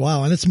already.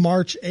 Wow. And it's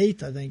March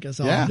 8th, I think.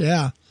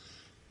 Yeah.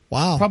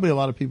 Wow. Probably a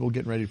lot of people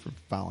getting ready for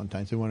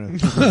Valentine's. They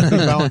want a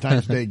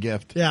Valentine's Day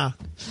gift. Yeah.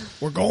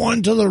 We're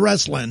going to the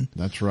wrestling.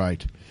 That's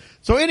right.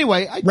 So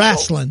anyway.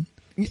 Wrestling.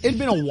 It'd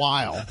been a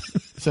while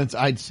since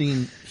I'd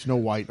seen Snow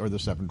White or the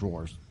Seven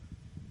Dwarfs.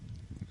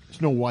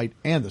 Snow White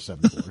and the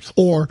Seven Dwarfs.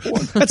 or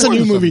that's a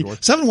new movie.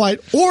 Seven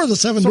White or the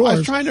Seven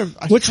Dwarfs.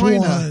 Which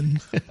one?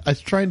 I was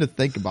trying to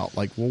think about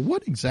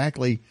what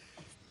exactly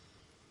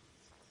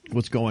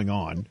what's going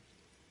on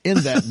in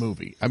that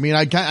movie. I mean,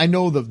 I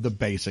know the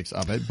basics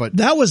of it, but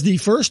that was the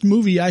first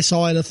movie I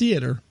saw at a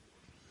theater.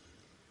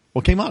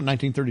 Well, it came out in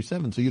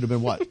 1937, so you'd have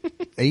been what,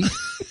 8?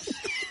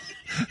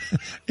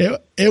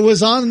 It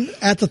was on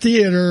at the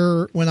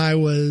theater when I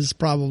was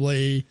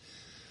probably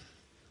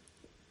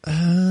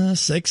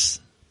 6.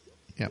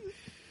 Yep.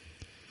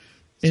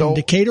 In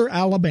Decatur,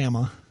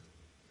 Alabama.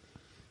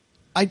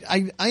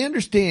 I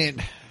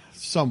understand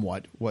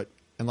somewhat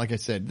and like I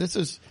said, this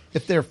is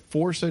if they're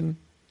forcing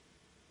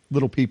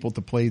little people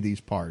to play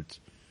these parts.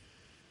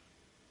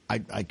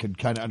 I could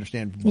kind of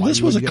understand why. Well,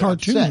 this was a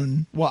cartoon.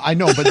 Upset. Well, I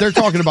know, but they're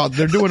talking about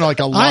they're doing like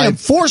a live. I am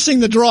forcing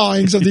the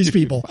drawings of these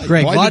people.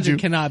 Greg, logic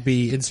cannot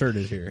be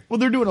inserted here. Well,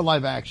 they're doing a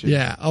live action.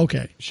 Yeah.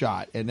 Okay.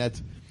 Shot, and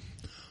that's.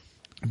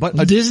 But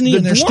Disney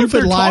and their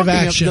stupid live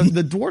action.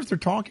 The dwarf they're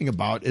talking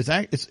about it's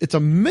a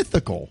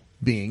mythical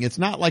being. It's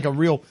not like a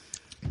real.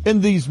 In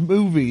these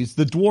movies,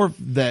 the dwarf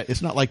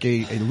it's not like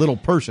a little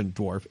person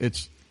dwarf.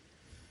 It's.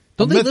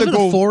 Don't they live in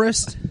a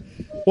forest?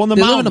 Well, they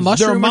live in a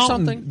mushroom or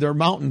something? They're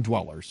mountain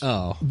dwellers.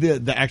 Oh.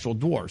 The actual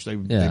dwarves. They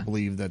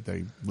believe that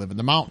they live in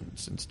the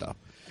mountains and stuff.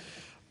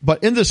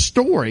 But in the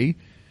story,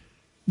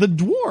 the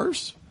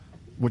dwarves,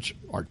 which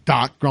are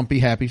Doc, grumpy,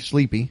 happy,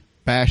 sleepy,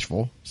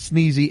 bashful,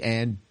 sneezy,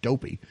 and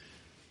dopey,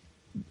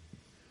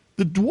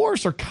 the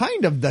dwarves are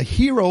kind of the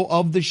hero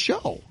of the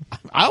show.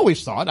 I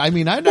always thought. I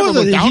mean, I never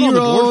looked down on the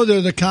dwarves.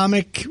 They're the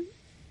comic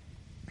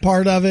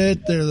part of it.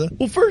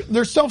 First,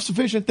 they're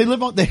self-sufficient.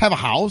 They have a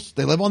house.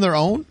 They live on their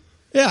own.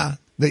 Yeah.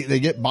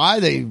 They get by.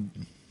 They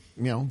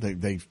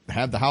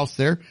have the house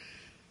there.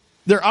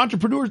 They're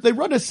entrepreneurs. They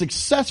run a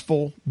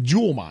successful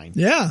jewel mine.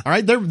 Yeah. All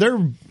right.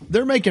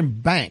 They're making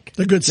bank.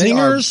 They're good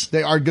singers.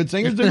 They are good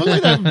singers. They look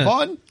like they're having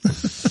fun.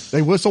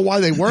 They whistle while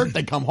they work.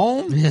 They come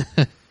home.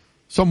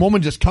 Some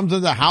woman just comes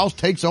into the house,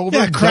 takes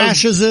over,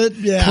 crashes it,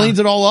 cleans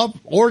it all up,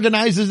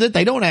 organizes it.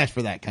 They don't ask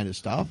for that kind of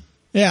stuff.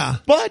 Yeah.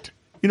 But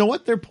you know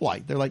what? They're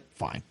polite. They're like,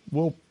 fine,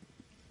 we'll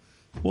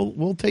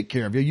take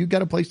care of you. You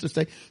got a place to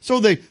stay. So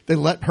they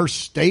let her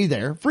stay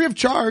there free of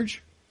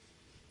charge.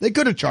 They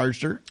could have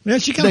charged her. Yeah,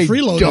 she kind of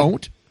freeloaded. They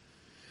don't.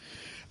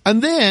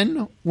 And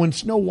then when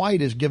Snow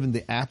White is given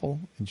the apple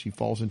and she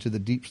falls into the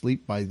deep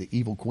sleep by the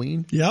evil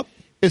queen. Yep.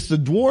 It's the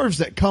dwarves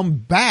that come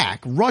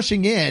back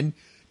rushing in,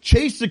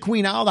 chase the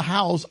queen out of the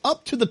house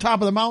up to the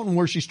top of the mountain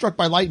where she's struck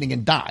by lightning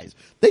and dies.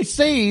 They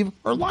save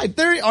her life.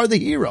 They are the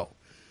hero.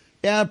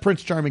 Yeah,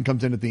 Prince Charming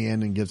comes in at the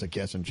end and gives a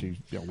kiss, and she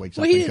wakes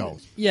up and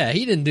goes. Yeah,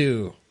 he didn't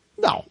do.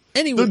 No.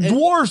 Anyway, the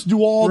dwarves do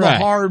all the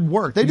hard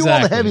work. They do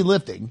all the heavy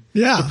lifting.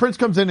 Yeah. The prince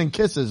comes in and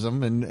kisses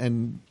him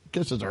and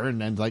kisses her,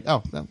 and then's like,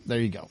 oh, there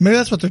you go. Maybe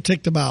that's what they're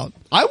ticked about.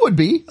 I would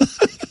be.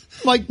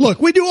 Like, look,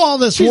 we do all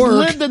this she's work.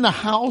 Lived in the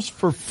house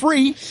for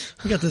free.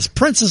 We got this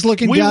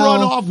princess-looking gal. We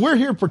run off. We're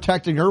here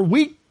protecting her.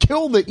 We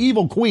kill the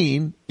evil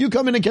queen. You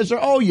come in and kiss her.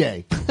 Oh,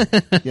 yay.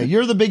 Yeah,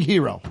 you're the big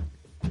hero.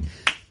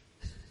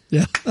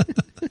 Yeah.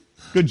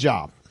 Good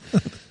job.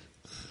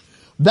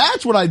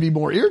 That's what I'd be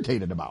more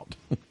irritated about.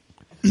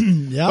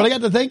 Yeah. But I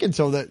got to thinking,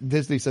 so that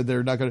Disney said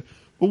they're not going to.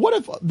 But what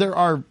if there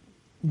are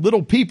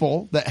little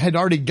people that had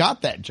already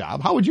got that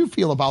job? How would you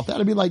feel about that?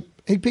 I'd be like,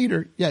 hey,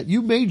 Peter,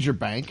 you made your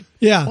bank.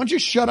 Yeah. Why don't you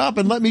shut up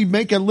and let me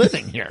make a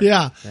living here?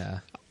 Yeah. Yeah.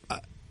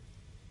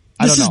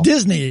 This is know.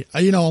 Disney,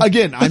 you know.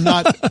 Again, I'm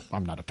not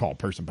a tall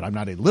person, but I'm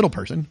not a little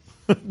person.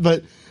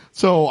 But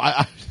so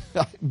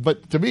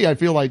but to me, I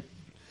feel like,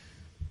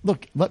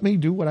 look, let me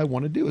do what I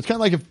want to do. It's kind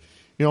of like if,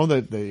 you know,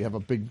 they have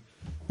the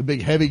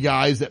big heavy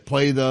guys that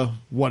play the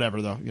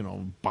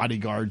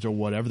bodyguards or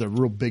whatever. They're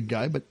real big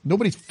guy, but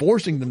nobody's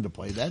forcing them to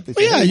play that. They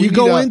say, Yeah, you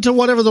go into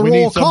whatever the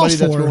role calls for. We need somebody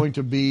that's going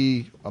to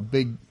be a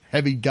big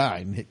heavy guy,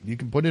 and you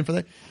can put in for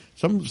that.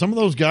 Some of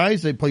those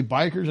guys, they play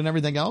bikers and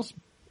everything else,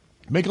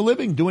 make a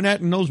living doing that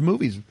in those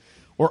movies.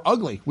 Or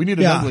ugly. We need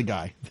an ugly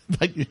guy.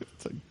 Like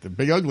the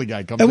big ugly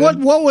guy comes in.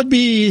 And what would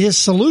be his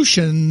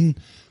solution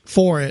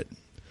for it?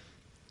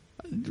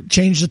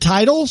 Change the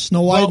title,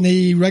 Snow White and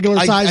the regular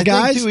sized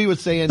guys? I think too he was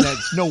saying that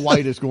Snow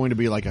White is going to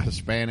be like a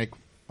Hispanic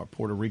or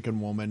Puerto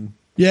Rican woman.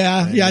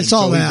 Yeah, I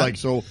saw that.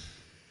 He's like,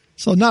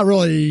 so not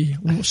really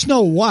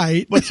Snow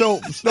White. But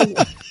Snow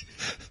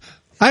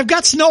I've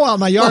got snow out in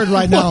my yard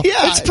right now.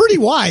 Yeah. It's pretty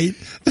white.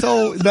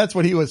 So that's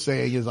what he was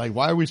saying is like,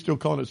 why are we still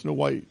calling it Snow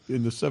White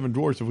in the 7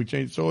 dwarfs if we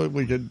change so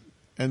we could,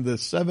 and the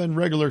 7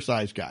 regular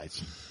sized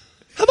guys?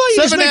 How about you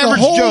just make a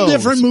whole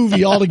different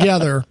movie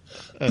altogether?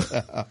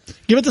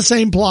 Give it the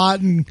same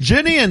plot and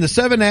Jenny and the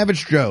 7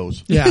 Average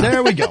Joes. Yeah.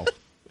 There we go.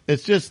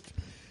 It's just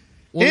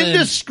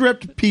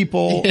indescript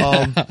people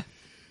of,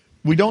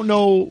 we don't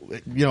know,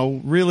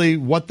 really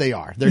what they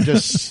are. They're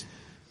just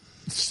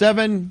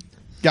 7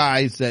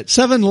 guys that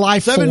 7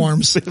 life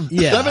forms.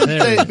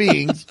 7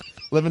 beings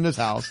live in this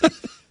house,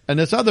 and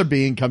this other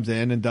being comes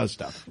in and does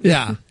stuff.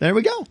 Yeah, there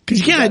we go. Because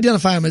you can't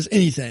identify them as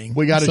anything.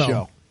 We got a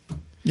show.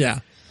 Yeah.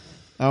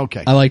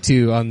 Okay. I like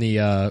to on the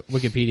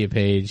Wikipedia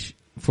page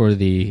for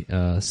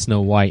the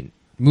Snow White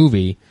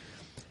movie.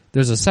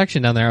 There's a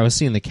section down there. I was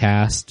seeing the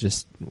cast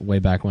just way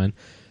back when.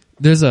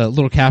 There's a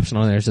little caption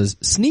on there that says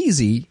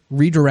Sneezy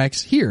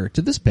redirects here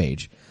to this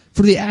page.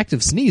 For the act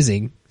of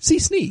sneezing, see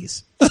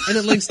sneeze. And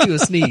it links to a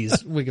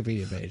sneeze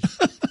Wikipedia page.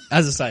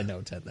 As a side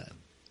note, Ted, that.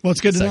 Well,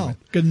 it's good to know.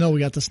 Good to know we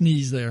got the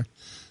sneeze there.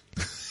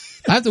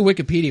 I have to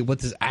Wikipedia what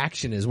this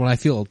action is when I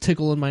feel a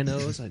tickle in my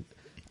nose. I'm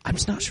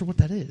just not sure what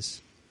that is.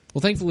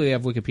 Well, thankfully we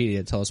have Wikipedia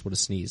to tell us what a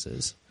sneeze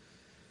is.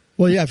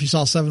 Well, yeah, if you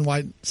saw Snow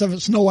White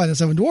and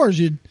 7 Dwarfs,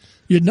 you'd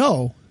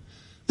know.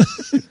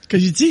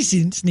 Because you'd see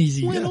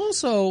Sneezy. Well, and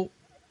also,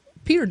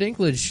 Peter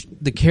Dinklage,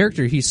 the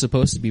character he's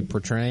supposed to be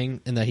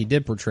portraying, and that he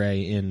did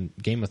portray in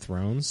Game of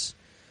Thrones,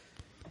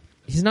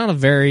 he's not a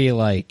very,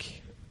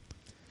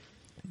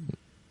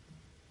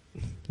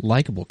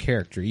 likable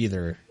character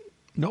either.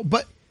 No,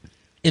 but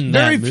in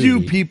very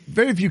that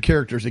very few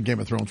characters in Game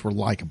of Thrones were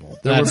likable.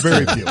 There were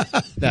very few.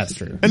 That's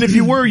true. And if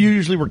you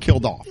usually were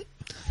killed off.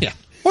 Yeah.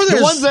 Or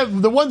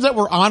the ones that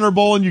were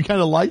honorable and you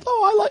kind of liked.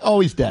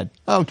 He's dead.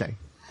 Okay.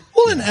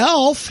 Well, in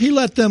Elf, he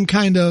let them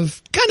kind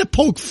of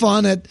poke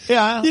fun at,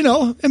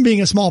 and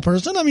being a small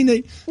person. I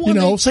mean,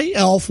 say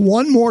Elf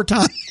one more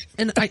time.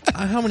 And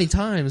how many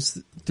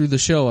times through the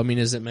show,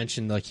 is it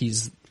mentioned like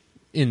he's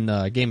in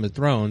Game of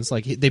Thrones?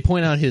 Like they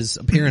point out his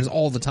appearance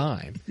all the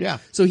time. Yeah.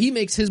 So he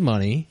makes his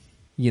money,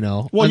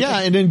 Well, yeah,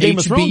 and in Game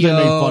of Thrones, they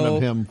made fun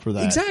of him for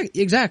that.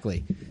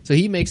 Exactly. So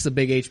he makes the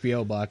big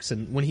HBO bucks,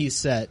 and when he's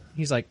set,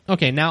 he's like,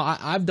 okay, now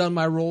I've done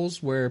my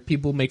roles where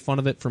people make fun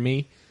of it for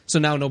me. So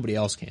now nobody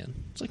else can.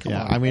 It's like, come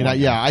on.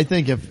 I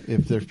think if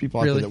there's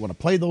people out there that want to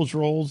play those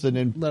roles, and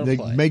then they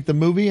make the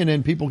movie, and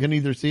then people can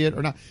either see it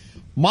or not.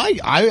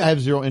 I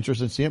have zero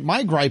interest in seeing it.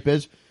 My gripe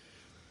is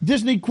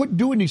Disney, quit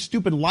doing these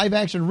stupid live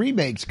action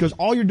remakes, because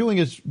all you're doing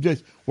is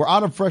just, we're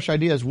out of fresh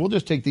ideas. We'll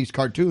just take these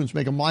cartoons,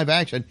 make them live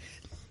action,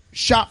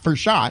 shot for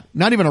shot.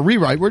 Not even a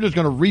rewrite. We're just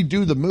going to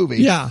redo the movie.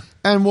 Yeah.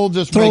 And we'll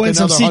just throw make in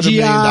some another $100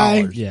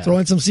 million. CGI. Throw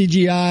in some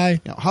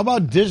CGI. How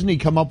about Disney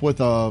come up with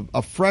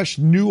a fresh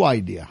new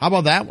idea? How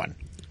about that one?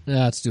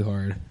 Yeah, it's too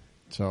hard.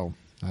 So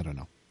I don't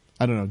know.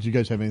 Do you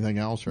guys have anything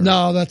else? Or?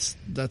 No, that's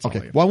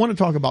okay. Well, I want to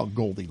talk about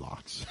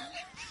Goldilocks.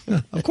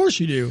 Of course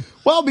you do.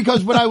 Well,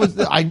 because when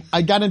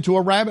I got into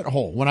a rabbit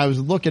hole when I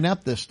was looking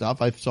at this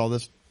stuff. I saw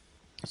this.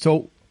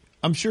 So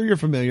I'm sure you're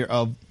familiar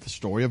of the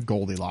story of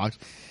Goldilocks.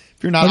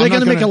 If you're not, are they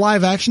going to make a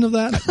live action of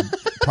that?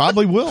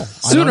 Probably will.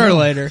 Sooner or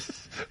later.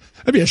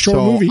 That'd be a short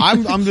movie.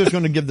 I'm just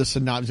going to give the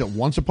synopsis. That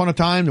once upon a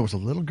time, there was a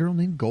little girl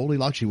named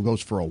Goldilocks. She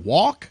goes for a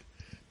walk.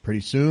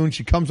 Pretty soon,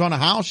 she comes on a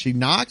house. She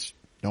knocks.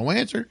 No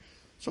answer.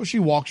 So she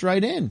walks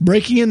right in.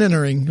 Breaking and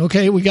entering.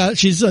 Okay, we got it.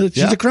 She's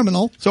a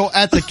criminal. So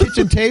at the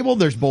kitchen table,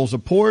 there's bowls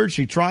of porridge.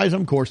 She tries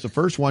them. Of course, the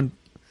first one,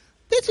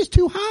 this is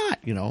too hot.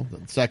 The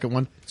second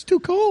one, it's too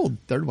cold.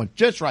 Third one,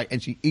 just right.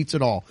 And she eats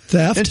it all.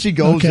 Theft. Then she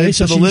goes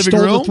into the living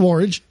room. The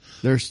porridge.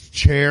 There's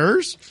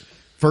chairs.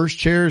 First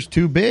chair is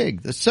too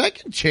big. The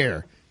second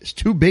chair is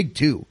too big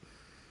too.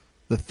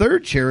 The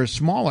third chair is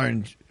smaller,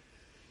 and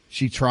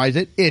she tries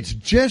it. It's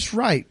just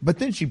right. But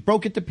then she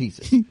broke it to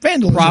pieces.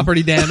 Vandalism.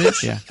 Property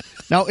damage. Yeah.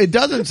 Now, it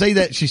doesn't say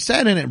that she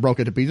sat in it and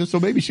broke it to pieces, so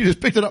maybe she just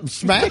picked it up and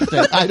smacked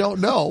it. I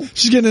don't know.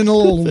 She's getting in a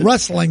little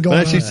wrestling going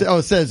on.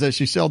 It says that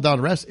she settled down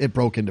to rest. It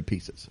broke into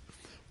pieces.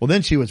 Well,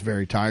 then she was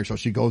very tired, so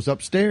she goes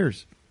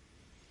upstairs,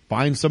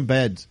 finds some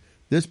beds.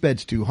 This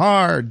bed's too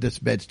hard. This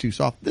bed's too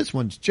soft. This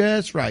one's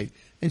just right.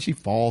 And she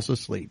falls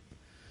asleep.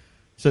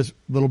 Says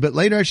a little bit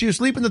later, as she was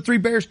sleeping, the three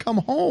bears come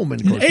home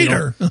and of course, ate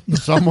her.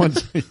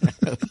 Someone's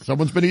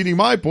been eating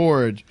my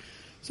porridge.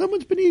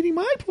 Someone's been eating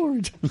my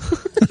porridge.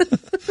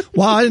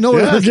 Wow, I didn't know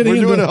we were getting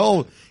doing into a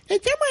whole. And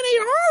someone ate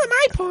all of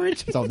my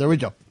porridge. So there we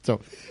go.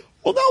 So,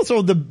 well, no.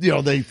 So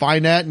they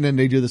find that, and then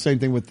they do the same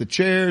thing with the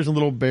chairs. And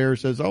little bear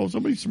says, "Oh,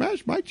 somebody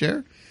smashed my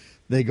chair."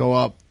 They go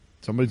up.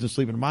 Somebody's just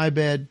sleeping in my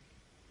bed.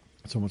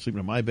 Someone's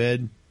sleeping in my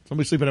bed.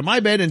 Somebody's sleeping in my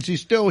bed, and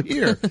she's still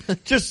here.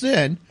 Just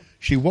then,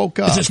 she woke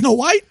up. Is it Snow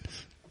White?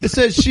 It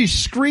says she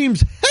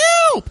screams,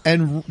 "Help!"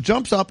 and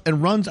jumps up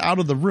and runs out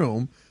of the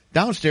room,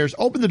 downstairs,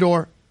 open the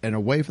door, and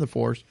away from the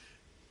forest.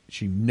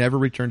 She never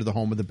returned to the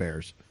home of the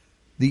bears.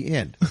 The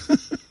end.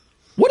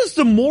 What is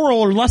the moral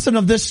or lesson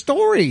of this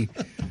story?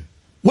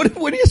 What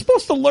are you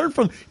supposed to learn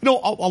from? A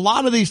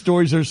lot of these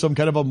stories, there's some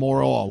kind of a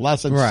moral, a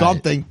lesson,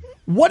 something.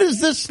 What is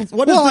this?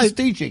 What is this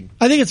teaching?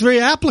 I think it's very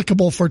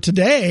applicable for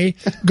today.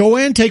 Go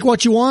in, take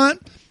what you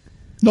want,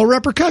 no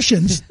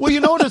repercussions. Well, you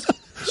notice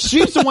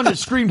she's the one that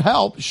screamed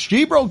help.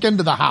 She broke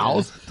into the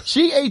house.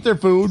 She ate their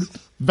food,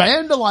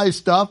 vandalized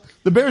stuff.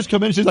 The bears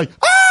come in. She's like,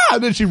 ah!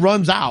 And then she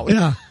runs out.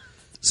 Yeah.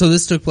 So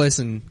this took place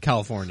in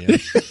California.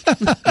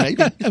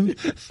 Maybe.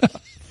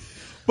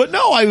 But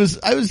no, I was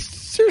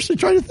seriously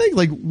trying to think,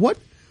 like, what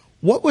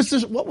was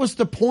this? What was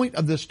the point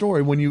of this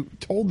story when you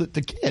told it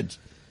to kids?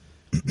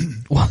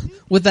 Well,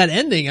 with that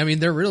ending, I mean,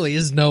 there really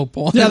is no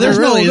point. Yeah, there's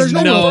no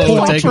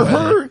point for takeaway.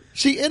 her.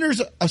 She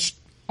enters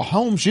a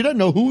home. She doesn't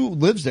know who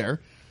lives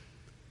there.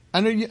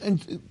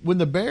 And when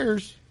the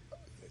bears,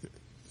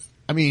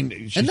 I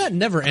mean, and that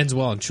never ends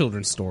well in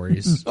children's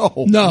stories.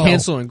 No.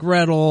 Hansel and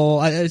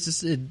Gretel. It's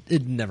just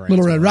it never ends.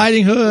 Little Red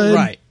Riding Hood.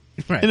 Right.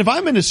 And if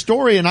I'm in a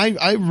story and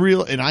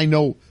I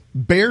know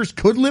bears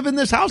could live in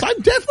this house,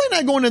 I'm definitely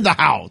not going in the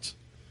house.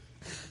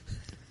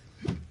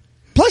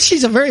 Plus,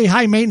 she's a very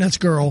high maintenance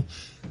girl.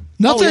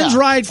 Nothing's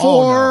right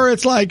for her.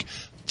 It's like,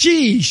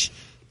 geez.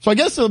 So I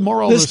guess the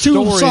moral of the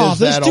story is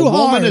that a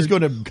woman is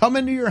going to come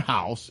into your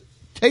house,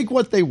 take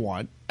what they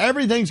want.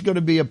 Everything's going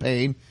to be a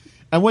pain.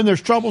 And when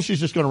there's trouble, she's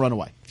just going to run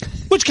away.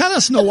 Which kind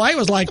of Snow White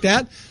was like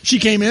that. She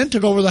came in,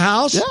 took over the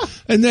house,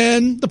 and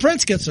then the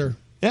prince gets her.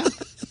 Yeah.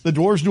 The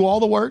dwarves do all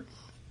the work.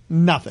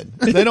 Nothing.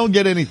 They don't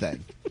get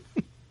anything.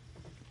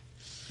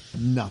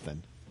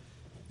 Nothing.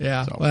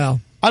 Yeah. So,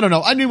 well, I don't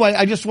know. Anyway,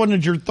 I just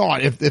wanted your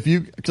thought. If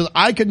you, because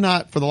I could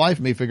not, for the life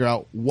of me, figure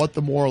out what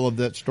the moral of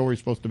that story is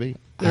supposed to be.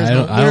 I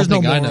don't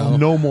think I know.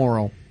 No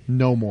moral.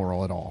 No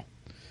moral at all.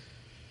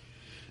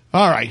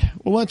 All right.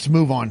 Well, let's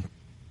move on.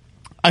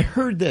 I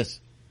heard this.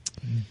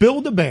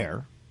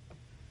 Build-A-Bear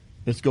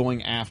is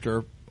going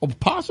after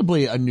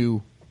possibly a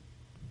new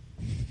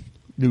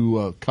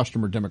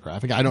customer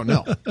demographic. I don't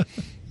know.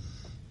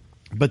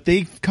 But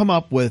they've come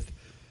up with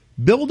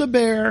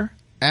Build-A-Bear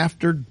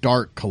After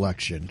Dark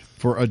collection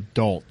for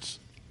adults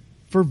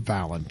for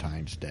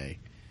Valentine's Day.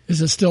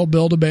 Is it still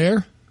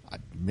Build-A-Bear?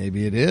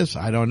 Maybe it is.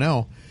 I don't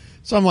know.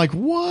 So I'm like,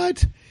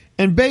 what?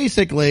 And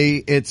basically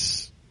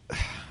it's,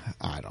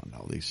 I don't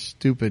know, these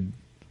stupid,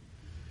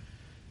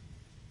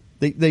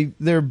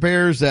 they're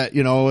bears that,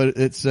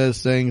 it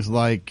says things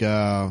like,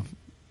 I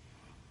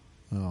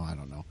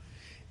don't know.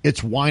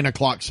 It's wine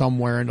o'clock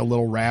somewhere and a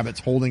little rabbit's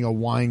holding a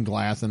wine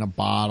glass and a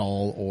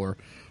bottle, or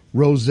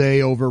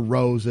rosé over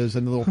roses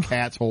and the little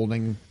cat's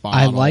holding bottle.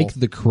 I like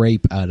the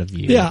crepe out of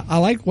you. Yeah, I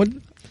like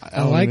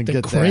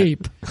the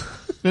crepe.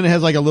 Then it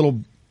has like a little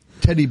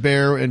teddy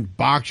bear in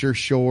boxer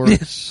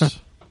shorts.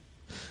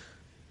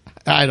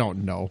 I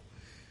don't know.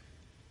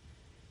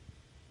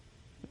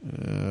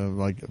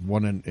 Like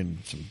one in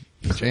some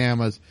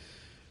pajamas.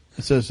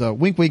 It says,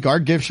 wink, wink, our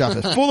gift shop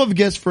is full of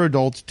gifts for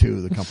adults,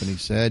 too, the company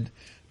said.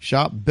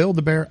 Shop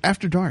Build-A-Bear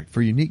After Dark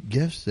for unique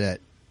gifts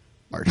that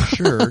are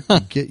sure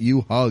to get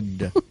you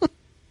hugged.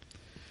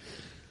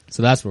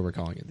 So that's what we're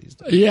calling it these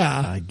days.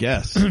 Yeah. I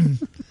guess.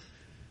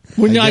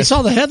 When I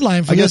saw the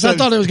headline for this, I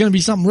thought it was going to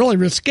be something really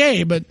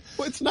risque, but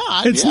well, it's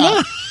not. It's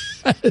not.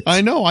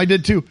 I know. I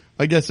did, too.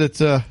 I guess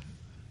it's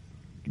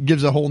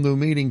gives a whole new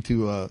meaning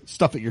to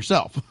stuff it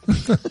yourself.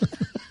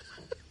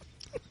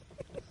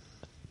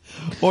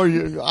 Or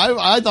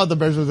I thought the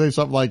bears would say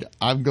something like,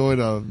 I'm going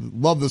to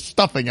love the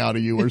stuffing out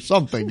of you or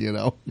something,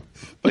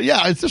 But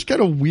yeah, it's just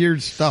kind of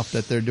weird stuff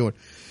that they're doing.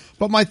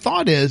 But my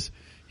thought is,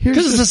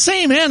 because it's the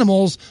same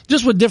animals,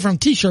 just with different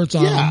T-shirts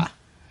on them.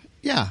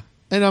 Yeah.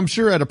 And I'm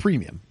sure at a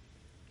premium,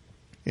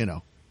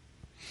 The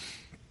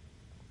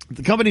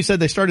company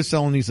said they started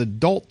selling these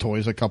adult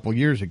toys a couple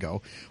years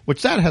ago,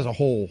 which that has a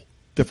whole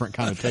different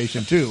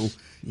connotation too,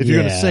 if you're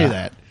going to say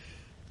that.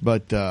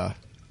 But, I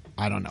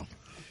don't know.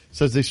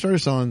 Says they started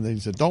selling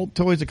these adult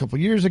toys a couple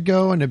years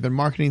ago and have been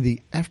marketing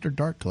the After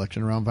Dark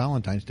collection around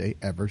Valentine's Day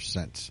ever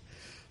since.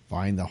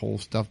 Find the whole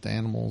stuffed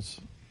animals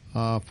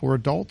for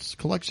adults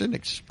collection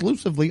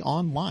exclusively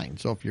online.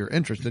 So if you're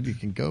interested, you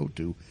can go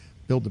to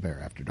Build-A-Bear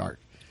After Dark.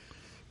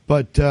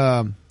 But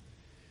can't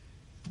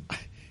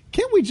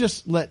we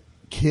just let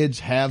kids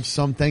have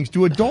some things?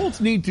 Do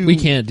adults need to? We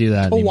can't do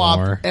that co-opt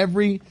anymore.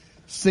 Every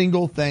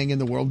single thing in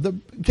the world. The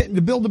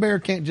Build-A-Bear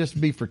can't just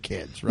be for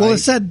kids, right? Well, it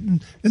said,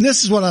 and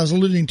this is what I was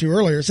alluding to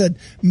earlier, it said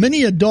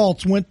many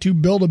adults went to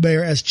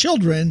Build-A-Bear as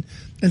children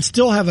and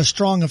still have a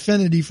strong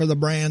affinity for the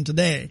brand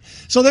today.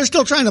 So they're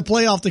still trying to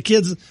play off the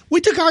kids.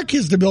 We took our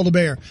kids to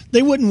Build-A-Bear.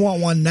 They wouldn't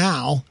want one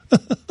now.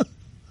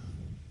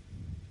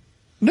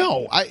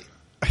 No,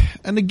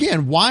 and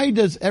again, why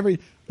does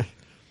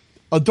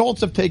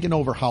adults have taken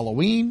over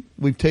Halloween?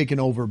 We've taken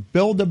over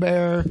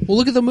Build-A-Bear. Well,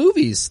 look at the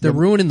movies. They're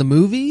ruining the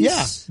movies.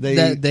 Yeah,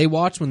 that they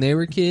watched when they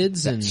were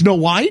kids. And Snow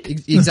White,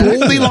 exactly.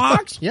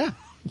 Goldilocks. Yeah,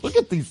 look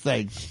at these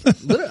things.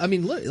 I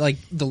mean, look, like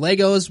the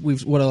Legos.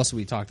 What else have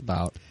we talked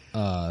about?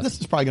 This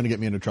is probably going to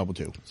get me into trouble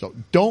too. So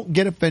don't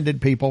get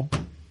offended, people.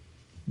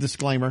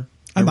 Disclaimer.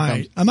 I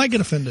might get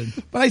offended.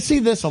 But I see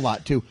this a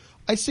lot too.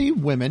 I see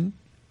women.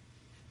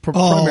 Oh,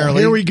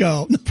 primarily. Here we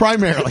go.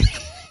 Primarily.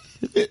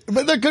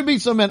 But there could be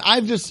some men.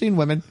 I've just seen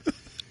women.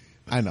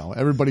 I know.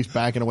 Everybody's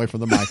backing away from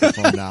the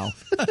microphone now.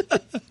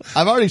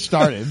 I've already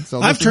started. So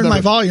I've turned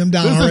my volume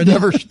down this already.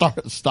 Has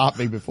never stopped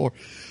me before.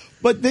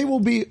 But they will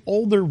be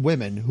older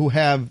women who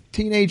have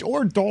teenage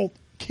or adult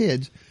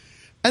kids,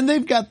 and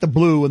they've got the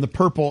blue and the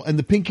purple and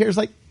the pink hair. It's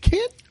like,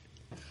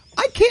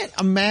 I can't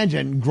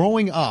imagine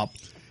growing up,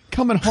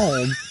 coming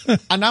home,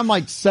 and I'm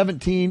like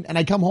 17, and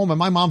I come home and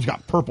my mom's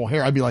got purple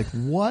hair. I'd be like,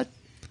 what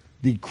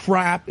the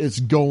crap is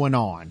going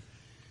on?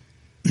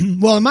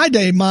 Well, in my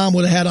day, Mom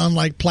would have had on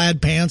like plaid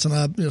pants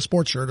and a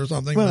sports shirt or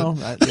something. Well,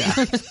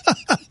 yeah.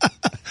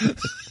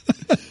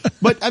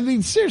 But I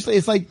mean, seriously,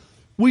 it's like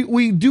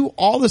we do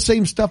all the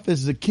same stuff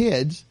as the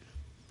kids.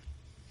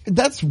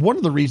 That's one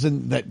of the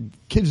reasons that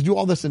kids do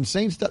all this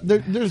insane stuff.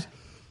 There's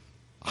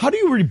how do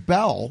you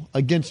rebel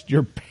against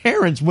your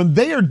parents when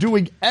they are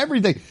doing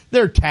everything?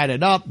 They're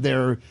tatted up.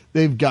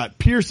 They've got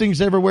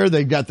piercings everywhere.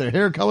 They've got their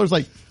hair colors.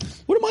 Like,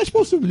 what am I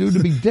supposed to do to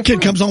be different?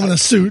 Kid comes home in a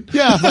suit.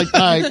 Yeah, it's like, all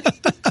right,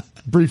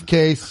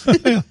 briefcase.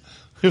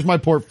 Here's my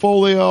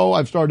portfolio.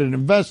 I've started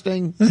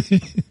investing.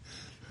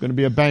 Going to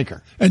be a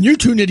banker. And you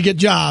two need to get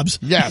jobs.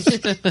 Yes.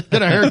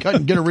 Get a haircut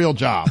and get a real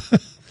job.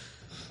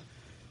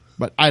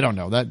 But I don't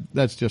know.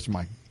 That's just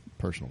my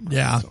personal.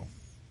 Yeah. So.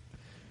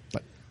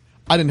 But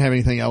I didn't have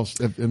anything else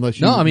unless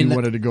you, you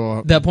wanted to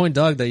go. That point,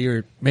 Doug, that you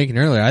were making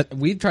earlier,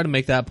 we tried to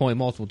make that point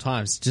multiple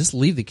times. Just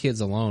leave the kids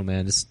alone,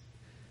 man. Just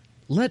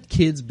let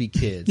kids be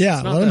kids.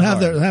 Yeah, let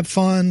them have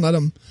fun. Let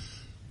them,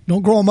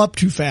 don't grow them up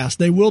too fast.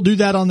 They will do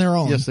that on their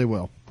own. Yes, they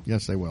will.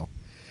 Yes, they will.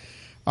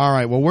 All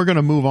right. Well, we're going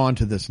to move on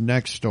to this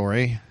next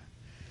story.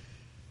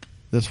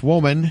 This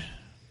woman,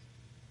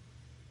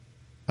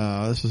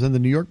 this is in the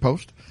New York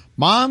Post.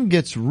 Mom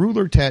gets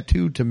ruler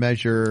tattooed to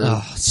measure.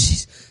 Oh,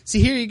 jeez.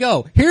 See, here you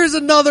go. Here's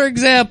another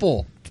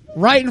example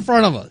right in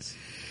front of us.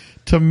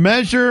 To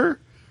measure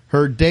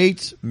her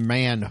date's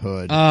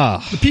manhood.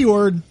 The P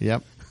word.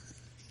 Yep.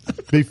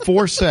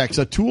 Before sex,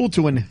 a tool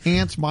to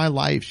enhance my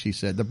life, she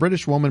said. The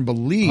British woman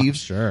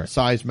believes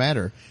size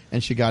matter,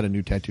 and she got a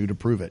new tattoo to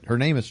prove it. Her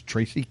name is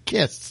Tracy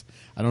Kiss.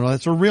 I don't know if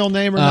that's her real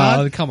name or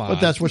not. Come on.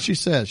 But that's what she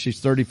says. She's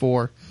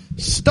 34.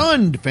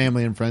 Stunned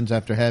family and friends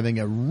after having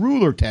a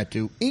ruler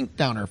tattoo inked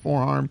down her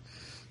forearm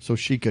so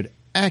she could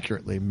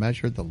accurately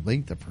measure the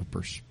length of her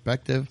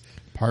prospective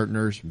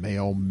partner's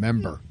male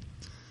member.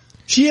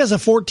 She has a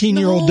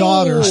 14-year-old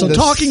daughter. So The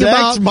talking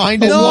about a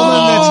woman sex-minded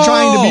that's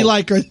trying to be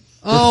like her.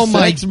 Oh,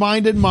 my.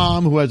 Sex-minded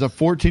mom who has a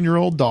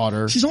 14-year-old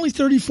daughter She's only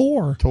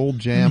 34. told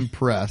Jam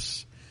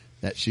Press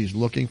that she's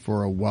looking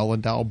for a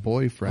well-endowed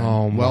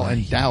boyfriend.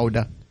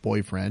 Well-endowed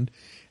boyfriend,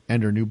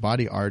 and her new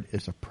body art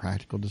is a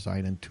practical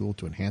design and tool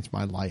to enhance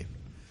my life.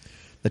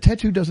 The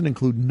tattoo doesn't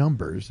include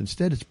numbers.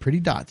 Instead, it's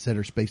pretty dots that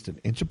are spaced an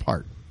inch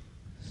apart.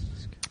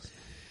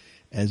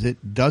 As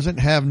it doesn't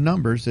have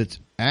numbers, it's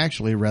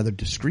actually rather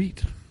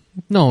discreet.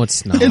 No,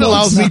 it's not. It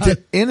allows me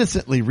to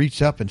innocently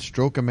reach up and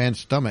stroke a man's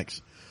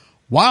stomachs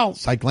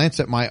whilst I glance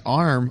at my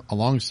arm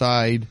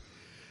alongside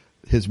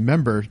his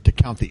member to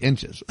count the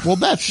inches. Well,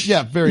 that's,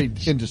 very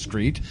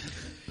indiscreet.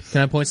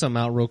 Can I point something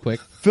out real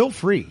quick? Feel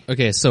free.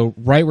 Okay, so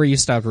right where you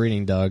stopped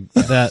reading, Doug,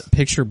 that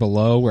picture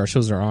below where it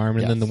shows her arm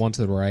and then the one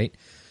to the right.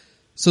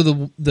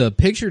 So the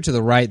picture to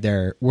the right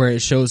there where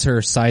it shows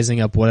her sizing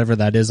up whatever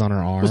that is on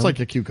her arm. Looks like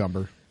a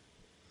cucumber.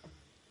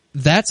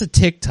 That's a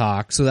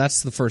TikTok, so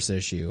that's the first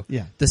issue.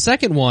 Yeah. The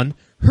second one,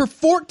 her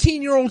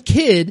 14-year-old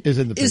kid Is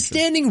in the picture.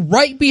 standing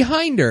right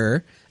behind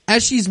her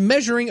as she's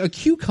measuring a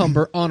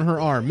cucumber on her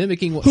arm,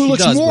 mimicking what Who she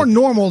looks does. more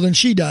normal than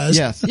she does.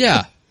 Yes.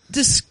 Yeah.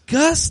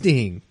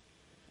 Disgusting.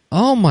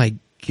 Oh my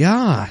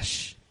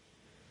gosh.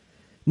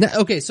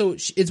 Now, okay, so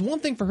it's one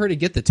thing for her to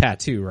get the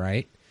tattoo,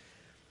 right?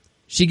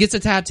 She gets a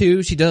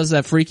tattoo, she does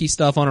that freaky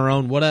stuff on her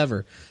own,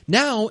 whatever.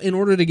 Now, in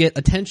order to get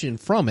attention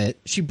from it,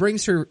 she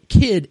brings her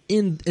kid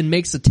in and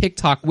makes a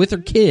TikTok with her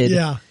kid.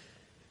 Yeah.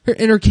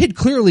 And her kid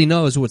clearly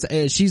knows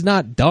she's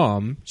not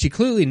dumb. She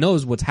clearly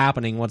knows what's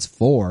happening, what's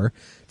for.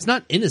 It's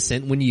not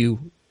innocent when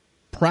you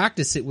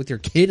practice it with your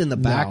kid in the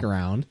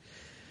background.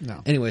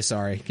 No. Anyway,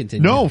 sorry,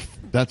 continue. No,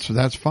 that's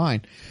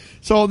fine.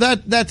 So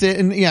that's it.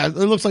 And yeah, it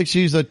looks like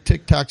she's a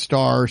TikTok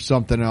star or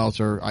something else,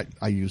 or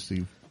I use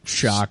the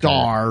Shocker.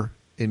 star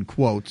in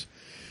quotes.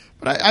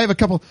 But I have a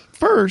couple.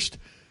 First,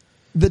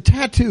 the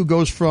tattoo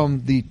goes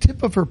from the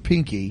tip of her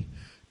pinky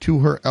to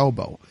her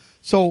elbow.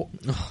 So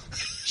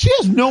she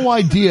has no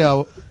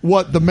idea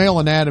what the male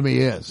anatomy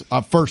is,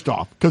 first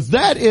off, because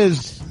that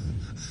is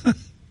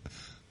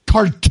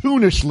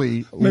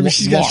cartoonishly Maybe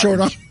she's got large. short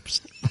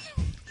arms.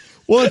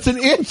 Well, it's an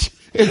inch.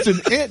 It's an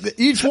inch.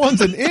 Each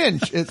one's an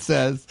inch, it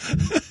says.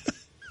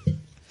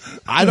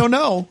 I don't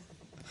know.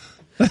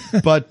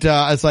 But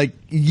it's like,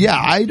 yeah,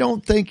 I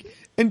don't think.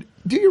 And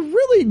do you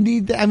really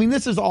need that? I mean,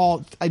 this is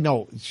all. I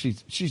know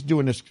she's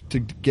doing this to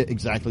get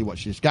exactly what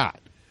she's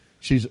got.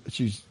 She's.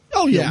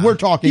 Oh yeah, we're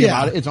talking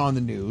about it. It's on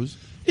the news.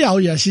 Yeah, oh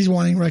yeah, she's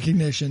wanting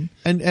recognition.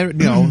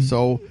 And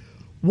so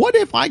what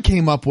if I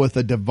came up with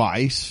a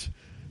device,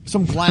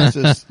 some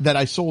glasses that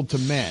I sold to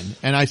men,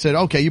 and I said,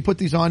 okay, you put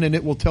these on and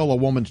it will tell a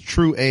woman's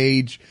true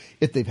age,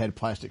 if they've had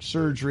plastic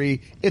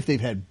surgery, if they've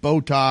had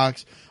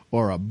Botox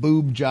or a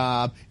boob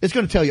job. It's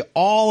going to tell you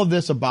all of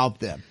this about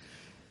them.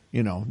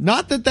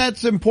 Not that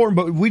that's important,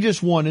 but we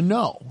just want to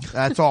know.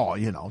 That's all,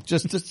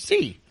 just to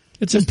see.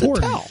 It's just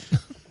important. To tell.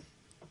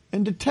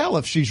 And to tell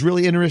if she's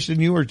really interested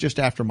in you or just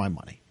after my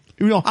money.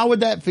 How would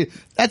that feel?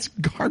 That's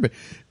garbage.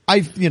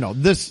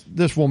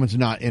 This woman's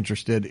not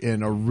interested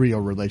in a real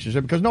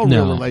relationship because no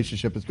real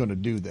relationship is going to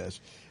do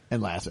this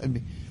and last. I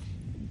mean,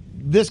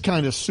 this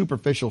kind of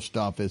superficial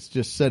stuff is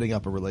just setting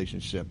up a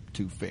relationship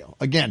to fail.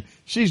 Again,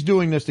 she's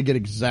doing this to get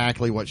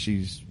exactly what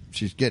she's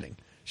getting.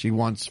 She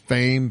wants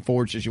fame,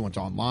 fortune. She wants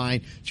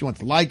online. She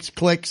wants likes,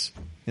 clicks.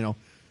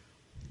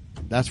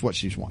 That's what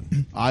she's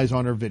wanting. Eyes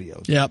on her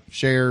videos. Yep.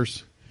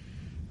 Shares.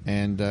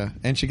 And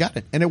she got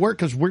it. And it worked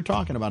because we're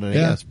talking about it, I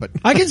guess. But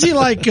I can see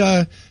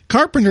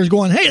carpenters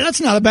going, hey, that's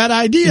not a bad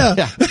idea.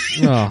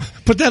 Yeah.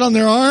 Put that on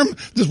their arm.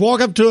 Just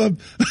walk up to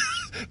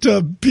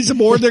a piece of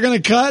board they're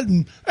going to cut,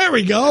 and there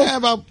we go. Yeah,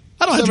 about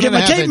I don't have to get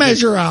my tape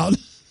measure out.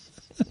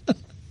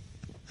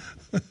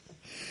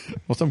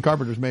 Well, some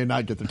carpenters may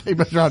not get their tape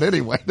measure out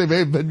anyway. They may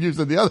have been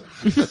using the other.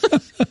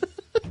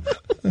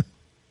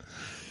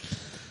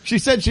 She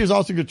said she was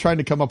also trying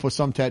to come up with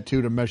some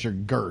tattoo to measure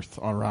girth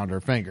around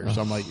her finger. So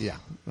I'm like, yeah,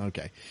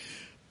 okay.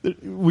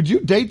 Would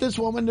you date this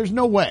woman? There's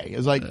no way.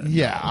 It's like,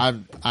 yeah,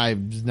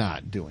 I'm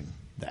not doing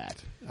that.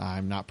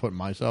 I'm not putting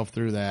myself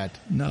through that.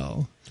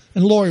 No.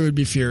 And Lori would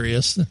be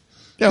furious.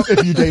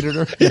 If you dated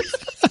her.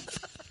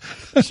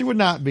 Yes. She would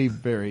not be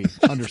very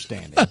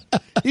understanding.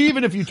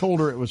 Even if you told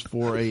her it was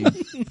for a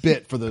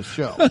bit for the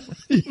show.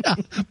 Yeah.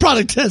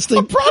 Product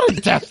testing.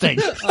 Product testing.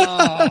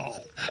 Oh.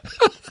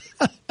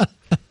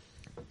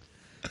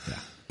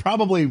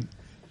 Probably,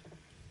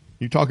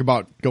 you talk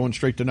about going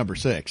straight to number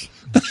 6.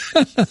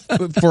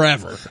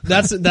 Forever.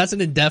 That's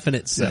an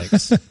indefinite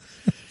 6.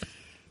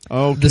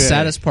 Okay. The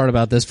saddest part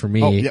about this for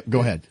me. Oh, yep,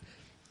 go ahead.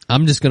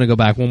 I'm just going to go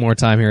back one more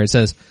time here. It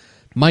says,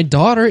 my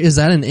daughter is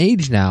at an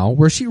age now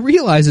where she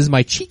realizes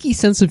my cheeky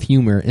sense of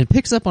humor and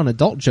picks up on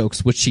adult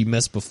jokes which she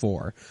missed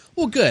before.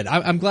 Well, good.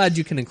 I'm glad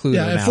you can include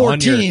her at now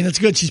 14, it's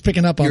good she's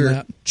picking up on your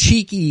that.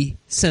 Cheeky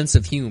sense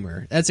of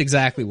humor. That's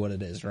exactly what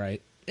it is,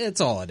 right?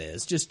 It's all it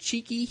is. Just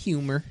cheeky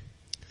humor.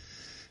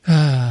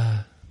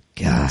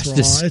 Gosh,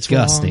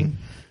 disgusting.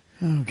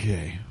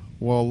 Okay.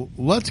 Well,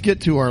 let's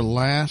get to our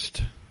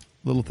last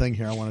little thing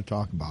here I want to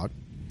talk about.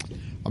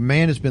 A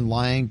man has been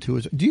lying to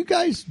his... Do you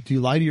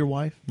lie to your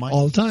wife, Mike?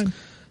 All the time.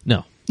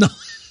 No.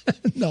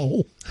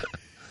 No.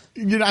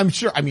 I'm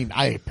sure,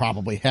 I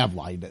probably have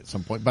lied at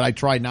some point, but I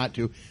try not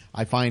to.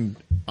 I find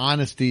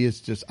honesty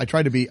is just... I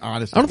try to be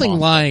honest. I don't think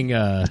lying...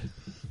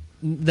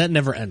 that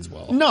never ends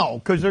well. No,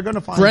 because they're going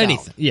to find for out.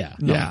 anything. Yeah.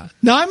 No. Yeah.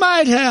 Now, I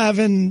might have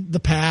in the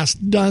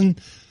past done,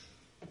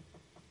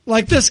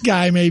 like this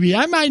guy maybe,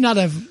 I might not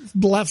have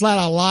flat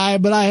out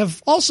lied, but I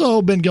have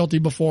also been guilty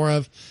before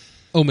of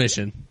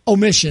Omission,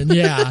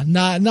 yeah.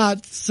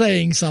 not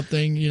saying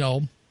something,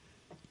 Yeah.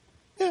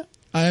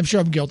 I'm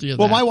sure I'm guilty of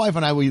Well, that. my wife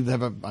and I, we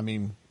have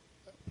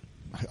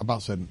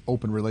about said an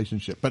open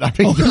relationship, but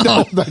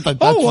no, that's,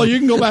 well, you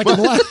can go back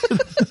and lie.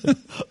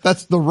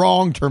 that's the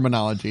wrong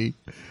terminology.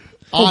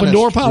 Open Honest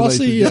door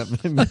policy?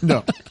 relationship.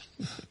 No,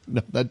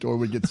 that door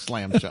would get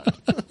slammed shut.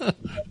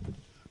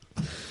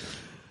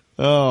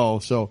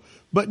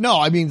 But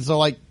no, so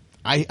like,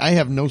 I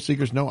have no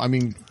secrets. No,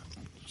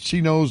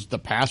 she knows the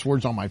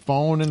passwords on my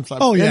phone and stuff.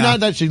 Oh, yeah. And not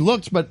that she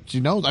looks, but she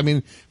knows.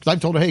 Because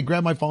I've told her, hey,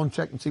 grab my phone,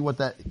 check and see what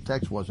that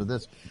text was or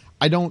this.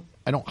 I don't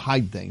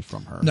hide things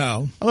from her.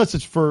 No. Unless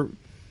it's for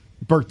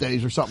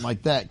birthdays or something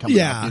like that coming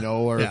up,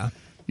 or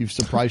you've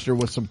surprised her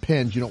with some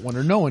pins you don't want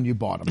her knowing you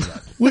bought them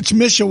yet. Which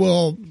Misha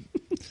will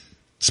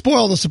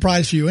spoil the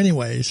surprise for you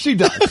anyways. She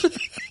does.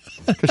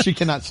 Because she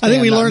cannot stand I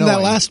think we not learned that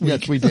knowing. last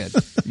week.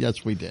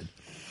 Yes, we did.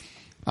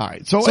 All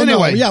right. So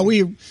anyway. No,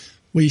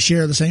 we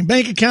share the same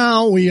bank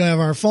account. We have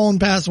our phone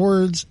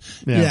passwords.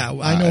 Yeah,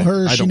 I know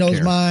her. She knows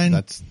care.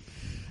 mine.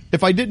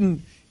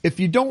 If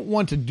you don't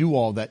want to do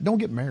all that, don't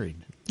get married.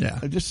 Yeah.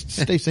 Just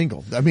stay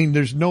single.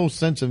 There's no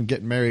sense in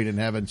getting married and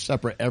having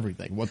separate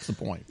everything. What's the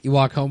point? You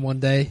walk home one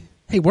day.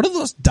 Hey, what are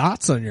those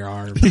dots on your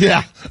arm?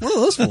 Yeah. What are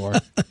those for?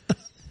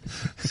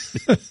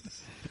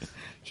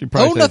 She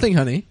probably said, nothing,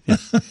 honey. Yeah.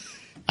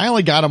 I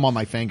only got them on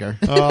my finger.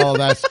 Oh,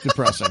 that's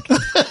depressing.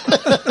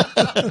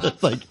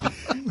 It's like,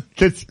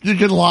 'cause you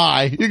can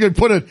lie. You can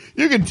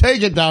you can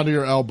take it down to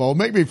your elbow,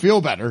 make me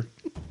feel better.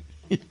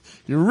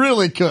 You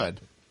really could.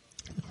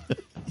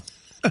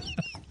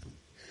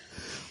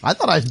 I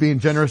thought I was being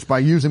generous by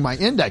using my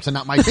index and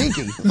not my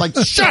pinky. Like,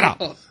 shut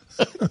up.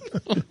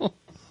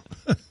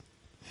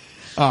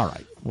 All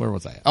right. Where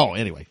was I? Oh,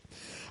 anyway.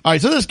 All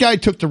right. So this guy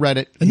took to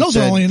Reddit. And those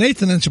are only an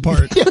eighth of an inch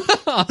apart.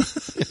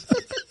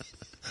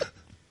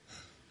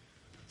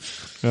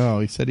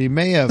 Oh, he said he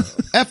may have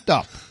effed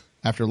up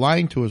after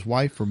lying to his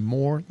wife for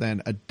more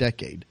than a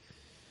decade.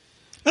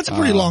 That's a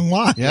pretty long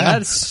lie.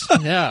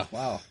 Yeah.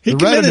 Wow. He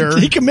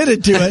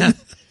committed to it.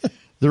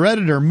 The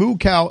Redditor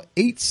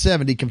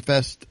MooCow870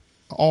 confessed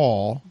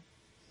all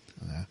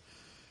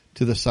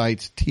to the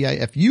site's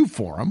TIFU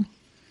forum.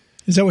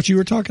 Is that what you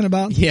were talking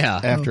about?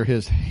 Yeah. After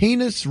his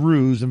heinous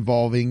ruse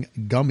involving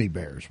gummy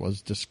bears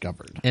was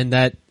discovered. And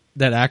that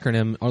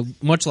acronym,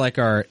 much like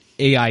our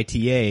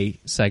AITA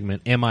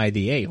segment, Am I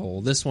the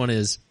A-hole? This one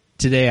is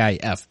Today I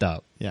Effed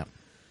Up. Yeah.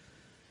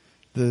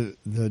 The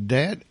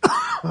dad,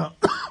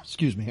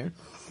 excuse me here.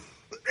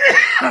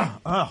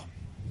 Oh.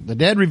 The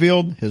dad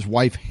revealed his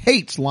wife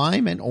hates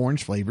lime and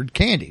orange flavored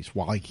candies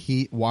while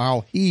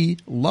he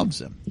loves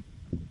them.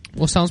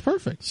 Well, sounds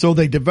perfect. So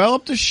they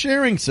developed a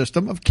sharing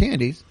system of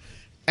candies.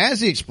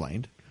 As he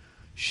explained,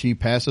 she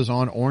passes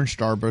on orange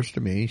Starburst to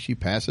me. She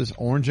passes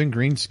orange and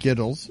green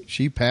Skittles.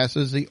 She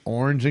passes the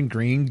orange and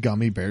green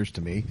gummy bears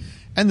to me.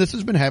 And this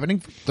has been happening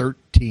for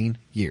 13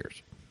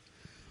 years.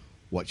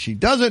 What she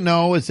doesn't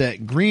know is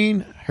that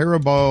green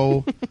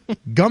Haribo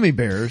gummy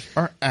bears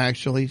are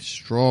actually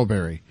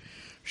strawberry.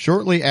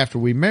 Shortly after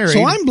we married...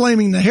 So I'm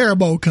blaming the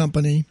Haribo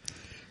company.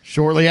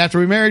 Shortly after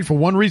we married, for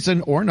one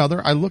reason or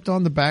another, I looked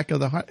on the back of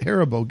the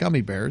Haribo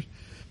gummy bears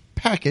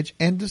package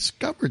and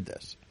discovered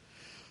this.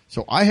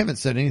 So I haven't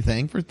said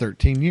anything for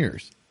 13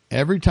 years.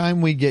 Every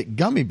time we get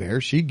gummy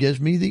bears, she gives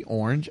me the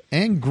orange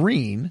and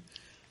green.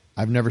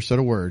 I've never said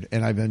a word,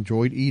 and I've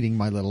enjoyed eating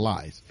my little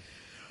lies.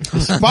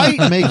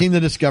 Despite making the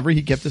discovery,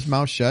 he kept his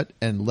mouth shut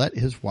and let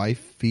his wife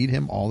feed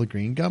him all the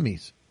green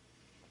gummies.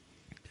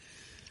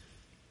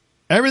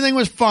 Everything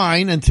was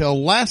fine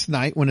until last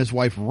night when his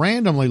wife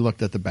randomly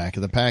looked at the back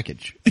of the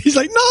package. He's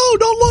like, no,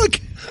 don't look.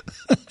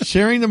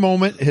 Sharing the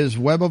moment, his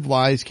web of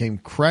lies came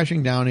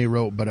crashing down, he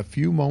wrote, but a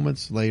few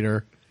moments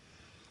later,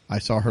 I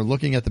saw her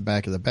looking at the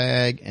back of the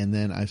bag, and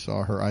then I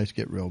saw her eyes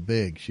get real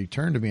big. She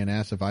turned to me and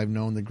asked if I've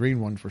known the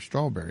green one for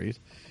strawberries.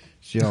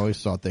 She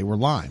always thought they were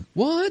lime.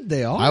 What?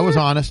 They are? I was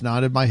honest,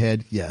 nodded my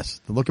head,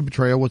 yes. The look of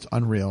betrayal was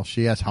unreal.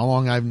 She asked how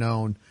long I've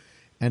known,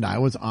 and I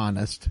was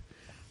honest.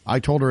 I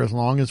told her as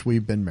long as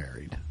we've been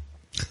married.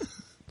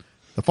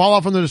 The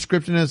fallout from the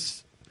description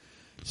is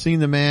seeing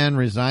the man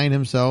resign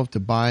himself to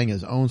buying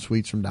his own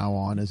sweets from now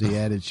on. As he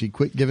added, she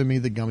quit giving me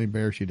the gummy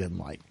bear she didn't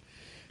like.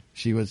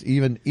 She was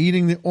even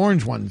eating the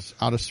orange ones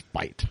out of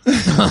spite.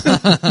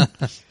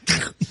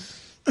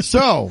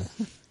 So,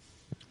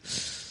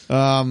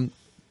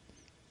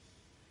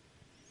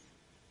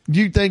 do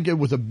you think it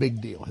was a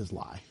big deal, his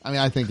lie? I mean,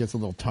 I think it's a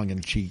little tongue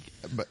in cheek,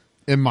 but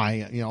in my,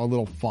 a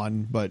little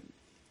fun, but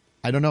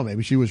I don't know.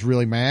 Maybe she was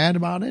really mad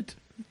about it.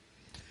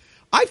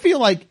 I feel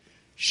like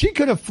she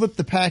could have flipped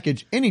the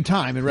package any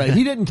time and read it.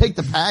 He didn't take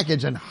the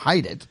package and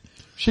hide it.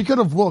 She could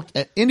have looked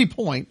at any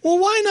point. Well,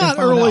 why not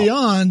early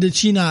on did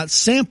she not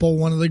sample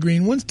one of the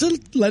green ones to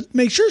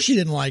make sure she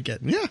didn't like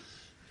it? Yeah.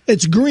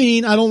 It's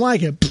green. I don't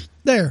like it.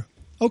 There.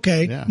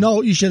 Okay. Yeah.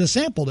 No, you should have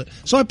sampled it.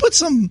 So I put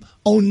some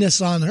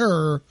onus on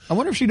her. I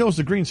wonder if she knows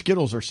the green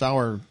Skittles are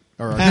sour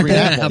or Apple. green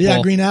apple.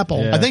 Yeah, green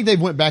apple. Yeah. I think they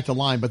went back to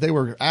lime, but they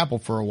were apple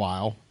for a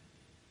while.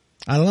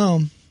 I don't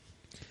know.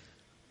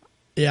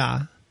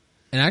 Yeah.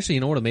 And actually,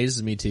 you know what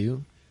amazes me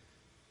too?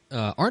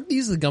 Aren't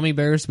these the gummy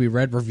bears we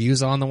read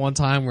reviews on the one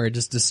time where it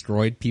just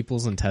destroyed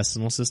people's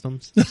intestinal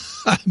systems?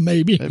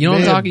 Maybe. You know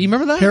what I'm talking? You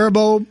remember that?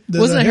 Haribo?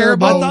 Wasn't it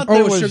Haribo? I thought Or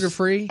there was was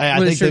sugar-free?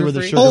 I think they were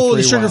the sugar-free. Oh,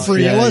 the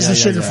sugar-free. ones. It was the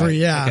Yeah.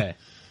 sugar-free, yeah. Okay.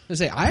 I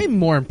say I'm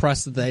more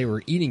impressed that they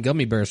were eating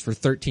gummy bears for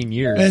 13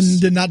 years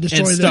And did not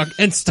destroy them.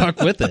 and stuck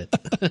with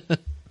it.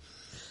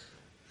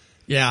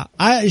 Yeah.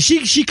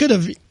 She could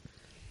have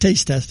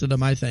taste tested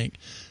them, I think.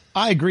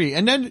 I agree.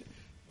 And then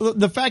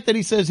the fact that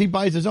he says he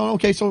buys his own,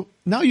 okay, so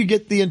now you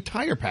get the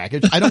entire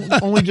package. I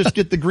don't only just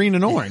get the green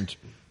and orange.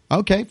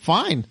 Okay,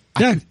 fine.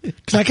 Yeah,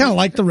 because I kind of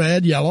like the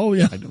red, yellow,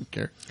 yeah. I don't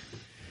care.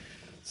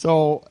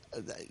 So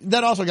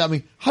that also got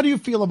me. How do you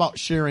feel about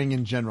sharing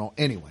in general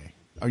anyway?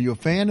 Are you a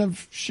fan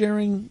of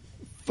sharing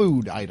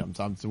food items?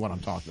 That's what I'm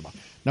talking about.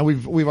 Now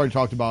we've already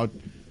talked about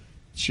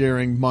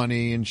sharing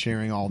money and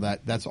sharing all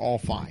that. That's all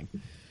fine.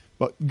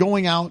 But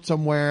going out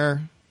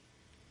somewhere,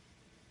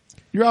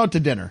 you're out to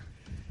dinner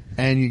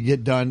and you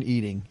get done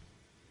eating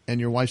and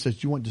your wife says,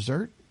 "Do you want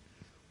dessert?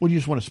 Well, do you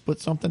just want to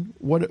split something?"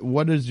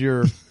 What is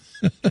your...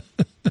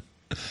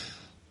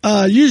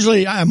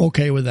 Usually I'm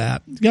okay with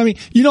that. I mean,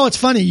 it's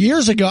funny.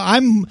 Years ago, I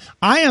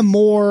am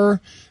more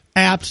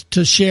apt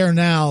to share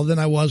now than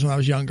I was when I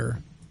was younger.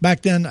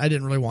 Back then, I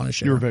didn't really want to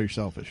share. You were very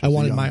selfish. I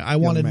wanted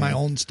my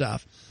own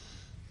stuff.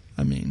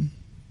 I mean,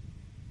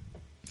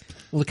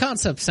 Well, the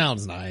concept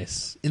sounds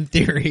nice in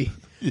theory.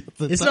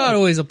 It's not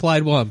always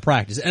applied well in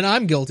practice, and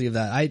I'm guilty of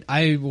that.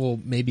 I will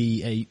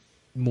maybe eat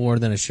more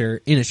than a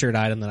shared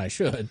item than I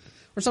should,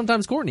 or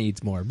sometimes Courtney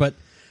eats more. But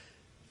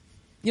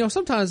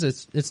sometimes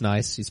it's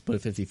nice. You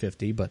split it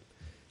 50-50, but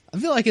I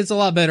feel like it's a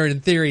lot better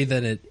in theory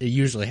than it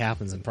usually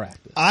happens in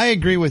practice. I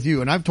agree with you,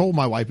 and I've told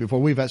my wife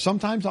before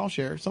sometimes I'll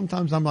share.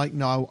 Sometimes I'm like,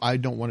 no, I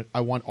don't want it.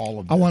 I want all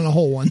of it. I want a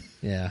whole one.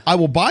 Yeah. I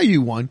will buy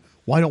you one.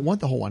 Well, I don't want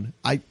the whole one.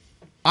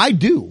 I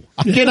do.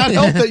 I cannot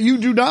help that you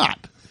do not.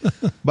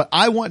 But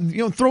I want,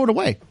 throw it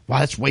away. Well,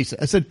 that's wasted.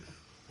 I said,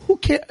 who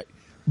cares?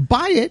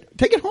 Buy it,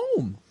 take it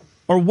home,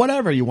 or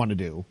whatever you want to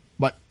do.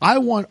 But I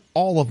want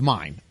all of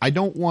mine. I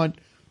don't want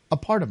a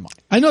part of mine.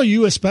 I know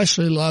you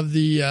especially love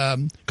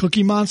the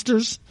Cookie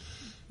Monsters.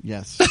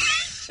 Yes.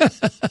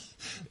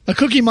 A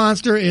Cookie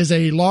Monster is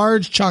a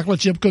large chocolate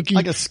chip cookie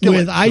like a skillet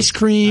with ice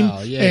cream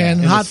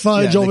and hot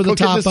fudge over the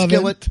top of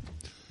it.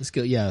 A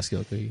skillet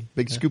cookie.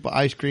 Big scoop of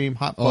ice cream,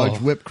 hot fudge,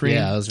 whipped cream.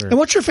 Yeah, those are. And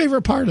what's your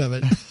favorite part of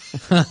it?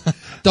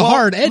 The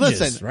hard edges,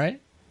 listen, right?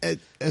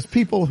 As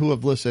people who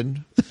have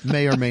listened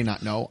may or may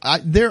not know,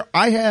 there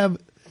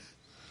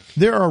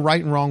are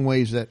right and wrong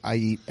ways that I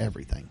eat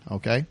everything.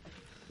 Okay.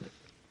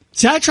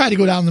 See, I try to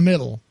go down the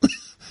middle.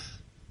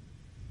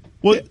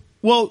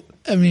 Well,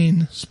 I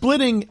mean,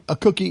 splitting a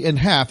cookie in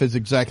half is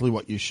exactly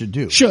what you should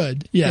do.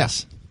 Should,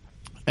 yes.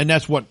 Yeah. And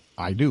that's what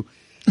I do.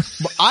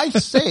 But I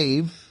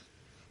save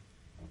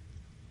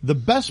the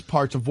best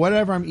parts of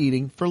whatever I'm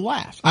eating for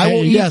last. I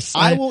will eat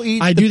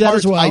the that parts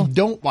as well. I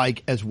don't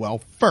like as well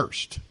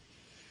first.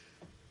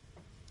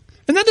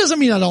 And that doesn't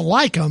mean I don't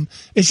like them.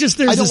 It's just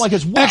there's this like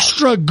as well.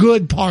 extra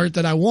good part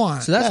that I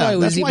want. So that's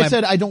why I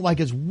said I don't like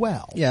as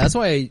well. Yeah, that's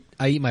why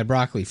I eat my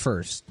broccoli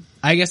first.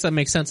 I guess that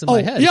makes sense in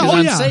my head. Because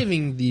I'm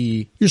saving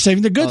the... You're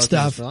saving the good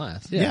stuff. For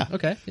last. Yeah.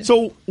 Okay. Yeah.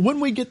 So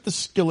when we get the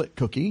skillet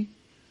cookie,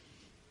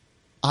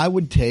 I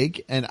would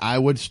take and I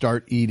would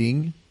start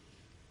eating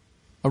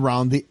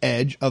around the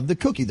edge of the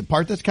cookie. The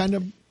part that's kind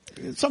of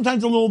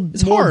sometimes a little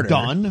more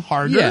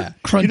harder. Yeah.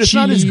 Crunchy. It's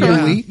not as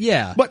gooey.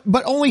 Yeah.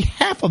 But only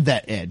half of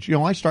that edge.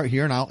 I start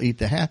here and I'll eat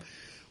the half.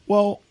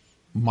 Well,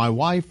 my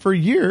wife for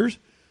years,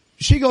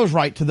 she goes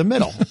right to the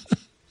middle.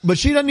 But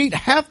she doesn't eat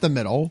half the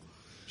middle.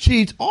 She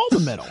eats all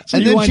the middle. So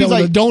and then she's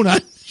like, a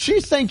donut.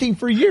 She's thinking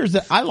for years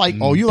that I like,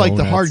 you like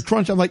the hard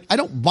crunch. I'm like, I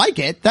don't like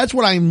it. That's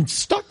what I'm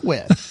stuck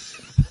with.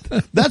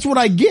 That's what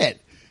I get.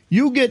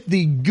 You get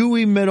the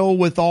gooey middle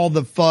with all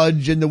the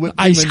fudge and the whipped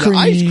cream and the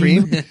ice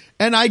cream.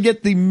 And I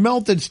get the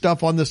melted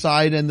stuff on the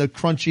side and the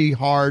crunchy,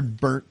 hard,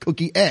 burnt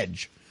cookie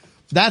edge.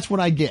 That's what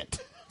I get.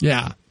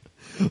 Yeah.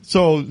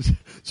 So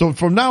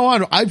from now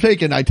on, I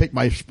take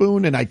my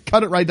spoon and I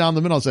cut it right down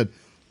the middle. I said,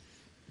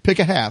 pick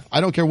a half. I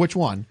don't care which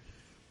one.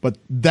 But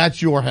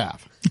that's your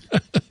half.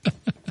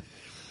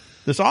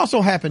 This also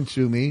happened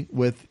to me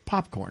with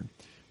popcorn.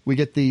 We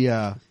get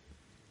the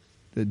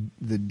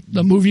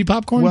movie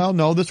popcorn? Well,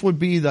 no, this would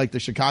be like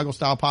the Chicago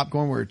style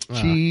popcorn where it's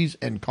cheese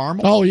and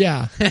caramel. Oh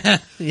yeah.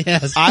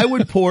 Yes. I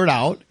would pour it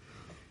out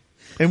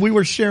and we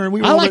were sharing.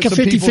 I like a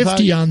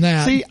 50-50 on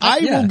that. See, I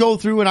will go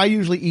through and I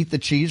usually eat the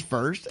cheese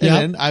first and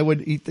then I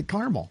would eat the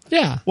caramel.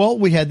 Yeah. Well,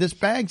 we had this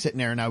bag sitting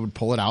there and I would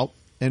pull it out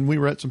and we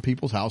were at some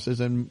people's houses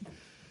and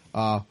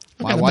I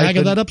got a bag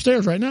of that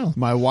upstairs right now.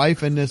 My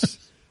wife and this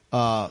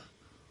a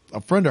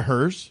friend of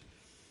hers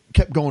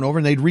kept going over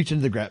and they'd reach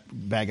into the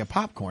bag of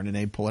popcorn and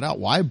they'd pull it out.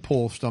 Well, I'd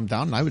pull some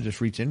down and I would just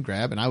reach in,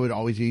 grab, and I would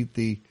always eat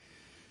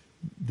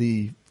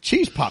the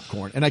cheese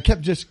popcorn. And I'd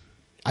get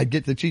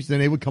the cheese, and then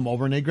they would come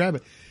over and they'd grab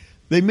it.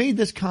 They made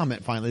this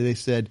comment finally. They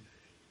said,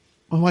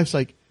 my wife's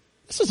like,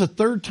 this is the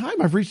third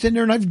time I've reached in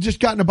there and I've just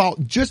gotten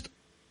about just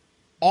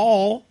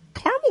all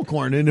caramel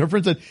corn. And her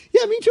friend said,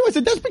 yeah, me too. I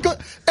said, that's because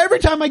every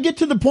time I get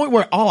to the point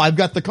where, I've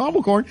got the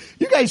caramel corn,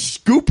 you guys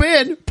scoop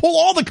in, pull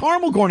all the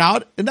caramel corn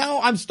out, and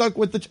now I'm stuck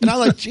with and I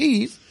like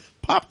cheese,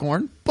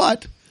 popcorn,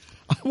 but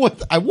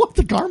I want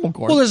the caramel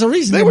corn. Well, there's a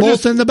reason they're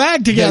both in the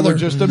bag together. They were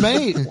just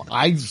amazing.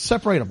 I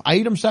separate them. I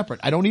eat them separate.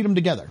 I don't eat them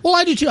together. Well,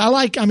 I do too.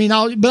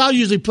 I'll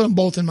usually put them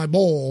both in my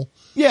bowl.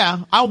 Yeah,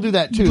 I'll do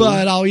that too.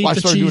 But I'll eat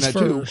the cheese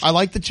first. Too. I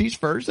like the cheese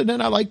first, and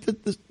then I like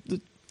the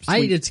I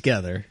eat it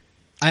together.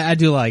 I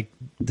do like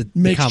the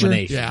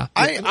combination. Yeah.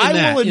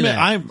 I will admit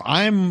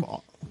I'm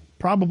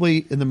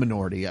probably in the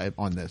minority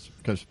on this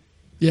because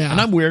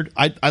and I'm weird.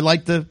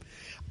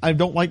 I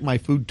don't like my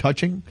food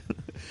touching.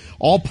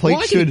 All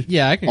plates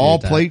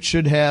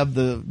should have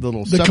the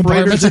little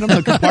separators in them,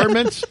 the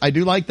compartments. I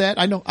do like that.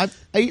 I know I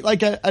eat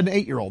like an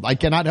 8-year-old. I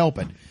cannot help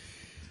it.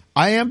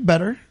 I am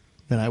better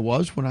than I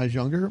was when I was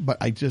younger, but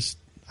I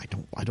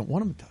don't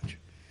want them to touch.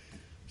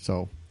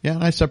 So yeah,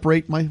 and I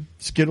separate my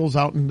Skittles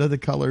out into the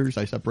colors.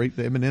 I separate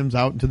the M&Ms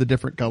out into the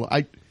different color.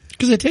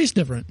 Because they taste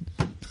different.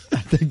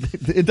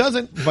 It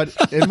doesn't,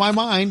 but in my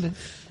mind,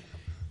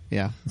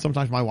 yeah.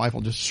 Sometimes my wife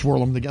will just swirl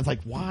them together. It's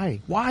like,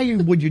 why? Why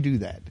would you do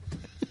that?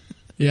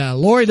 Yeah,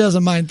 Lori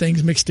doesn't mind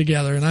things mixed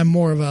together, and I'm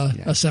more of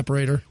a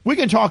separator. We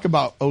can talk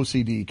about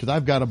OCD because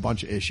I've got a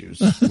bunch of issues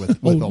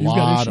with a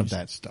lot of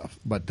that stuff,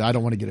 but I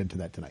don't want to get into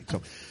that tonight.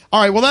 So,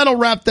 all right, well, that'll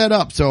wrap that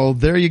up. So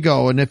there you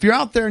go. And if you're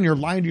out there and you're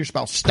lying to your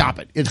spouse, stop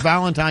it. It's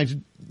Valentine's.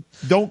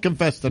 Don't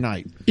confess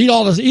tonight. Eat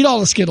all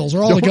the Skittles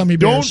or all the gummy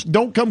bears.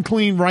 Don't come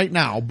clean right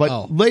now,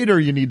 but later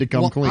you need to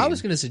come clean. I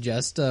was going to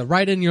suggest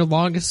write in your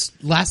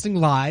longest lasting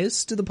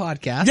lies to the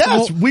podcast.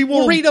 Yes,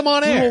 we'll read them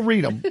on air. We will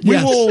read them.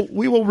 Yes.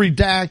 We will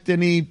redact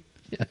any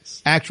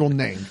actual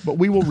names, but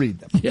we will read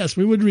them. Yes,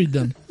 we would read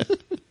them.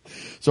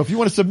 So if you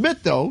want to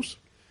submit those,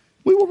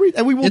 we will read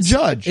and we will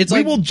judge.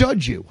 We will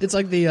judge you. It's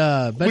like the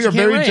we are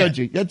very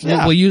judgy.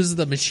 We'll use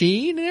the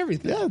machine and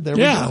everything. Yeah, there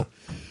we go.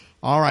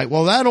 All right,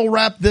 well, that'll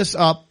wrap this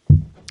up.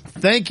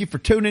 Thank you for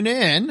tuning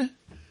in.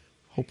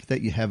 Hope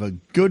that you have a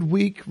good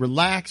week.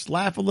 Relax,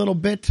 laugh a little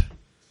bit.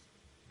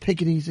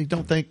 Take it easy.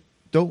 Don't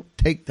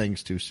take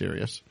things too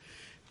serious.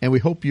 And we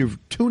hope you're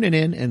tuning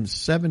in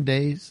 7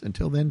 days.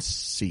 Until then,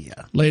 see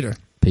ya. Later.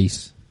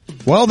 Peace.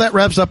 Well, that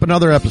wraps up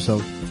another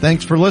episode.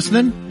 Thanks for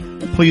listening.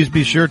 Please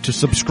be sure to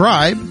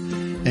subscribe.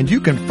 And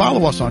you can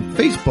follow us on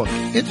Facebook,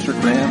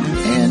 Instagram,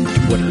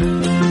 and Twitter.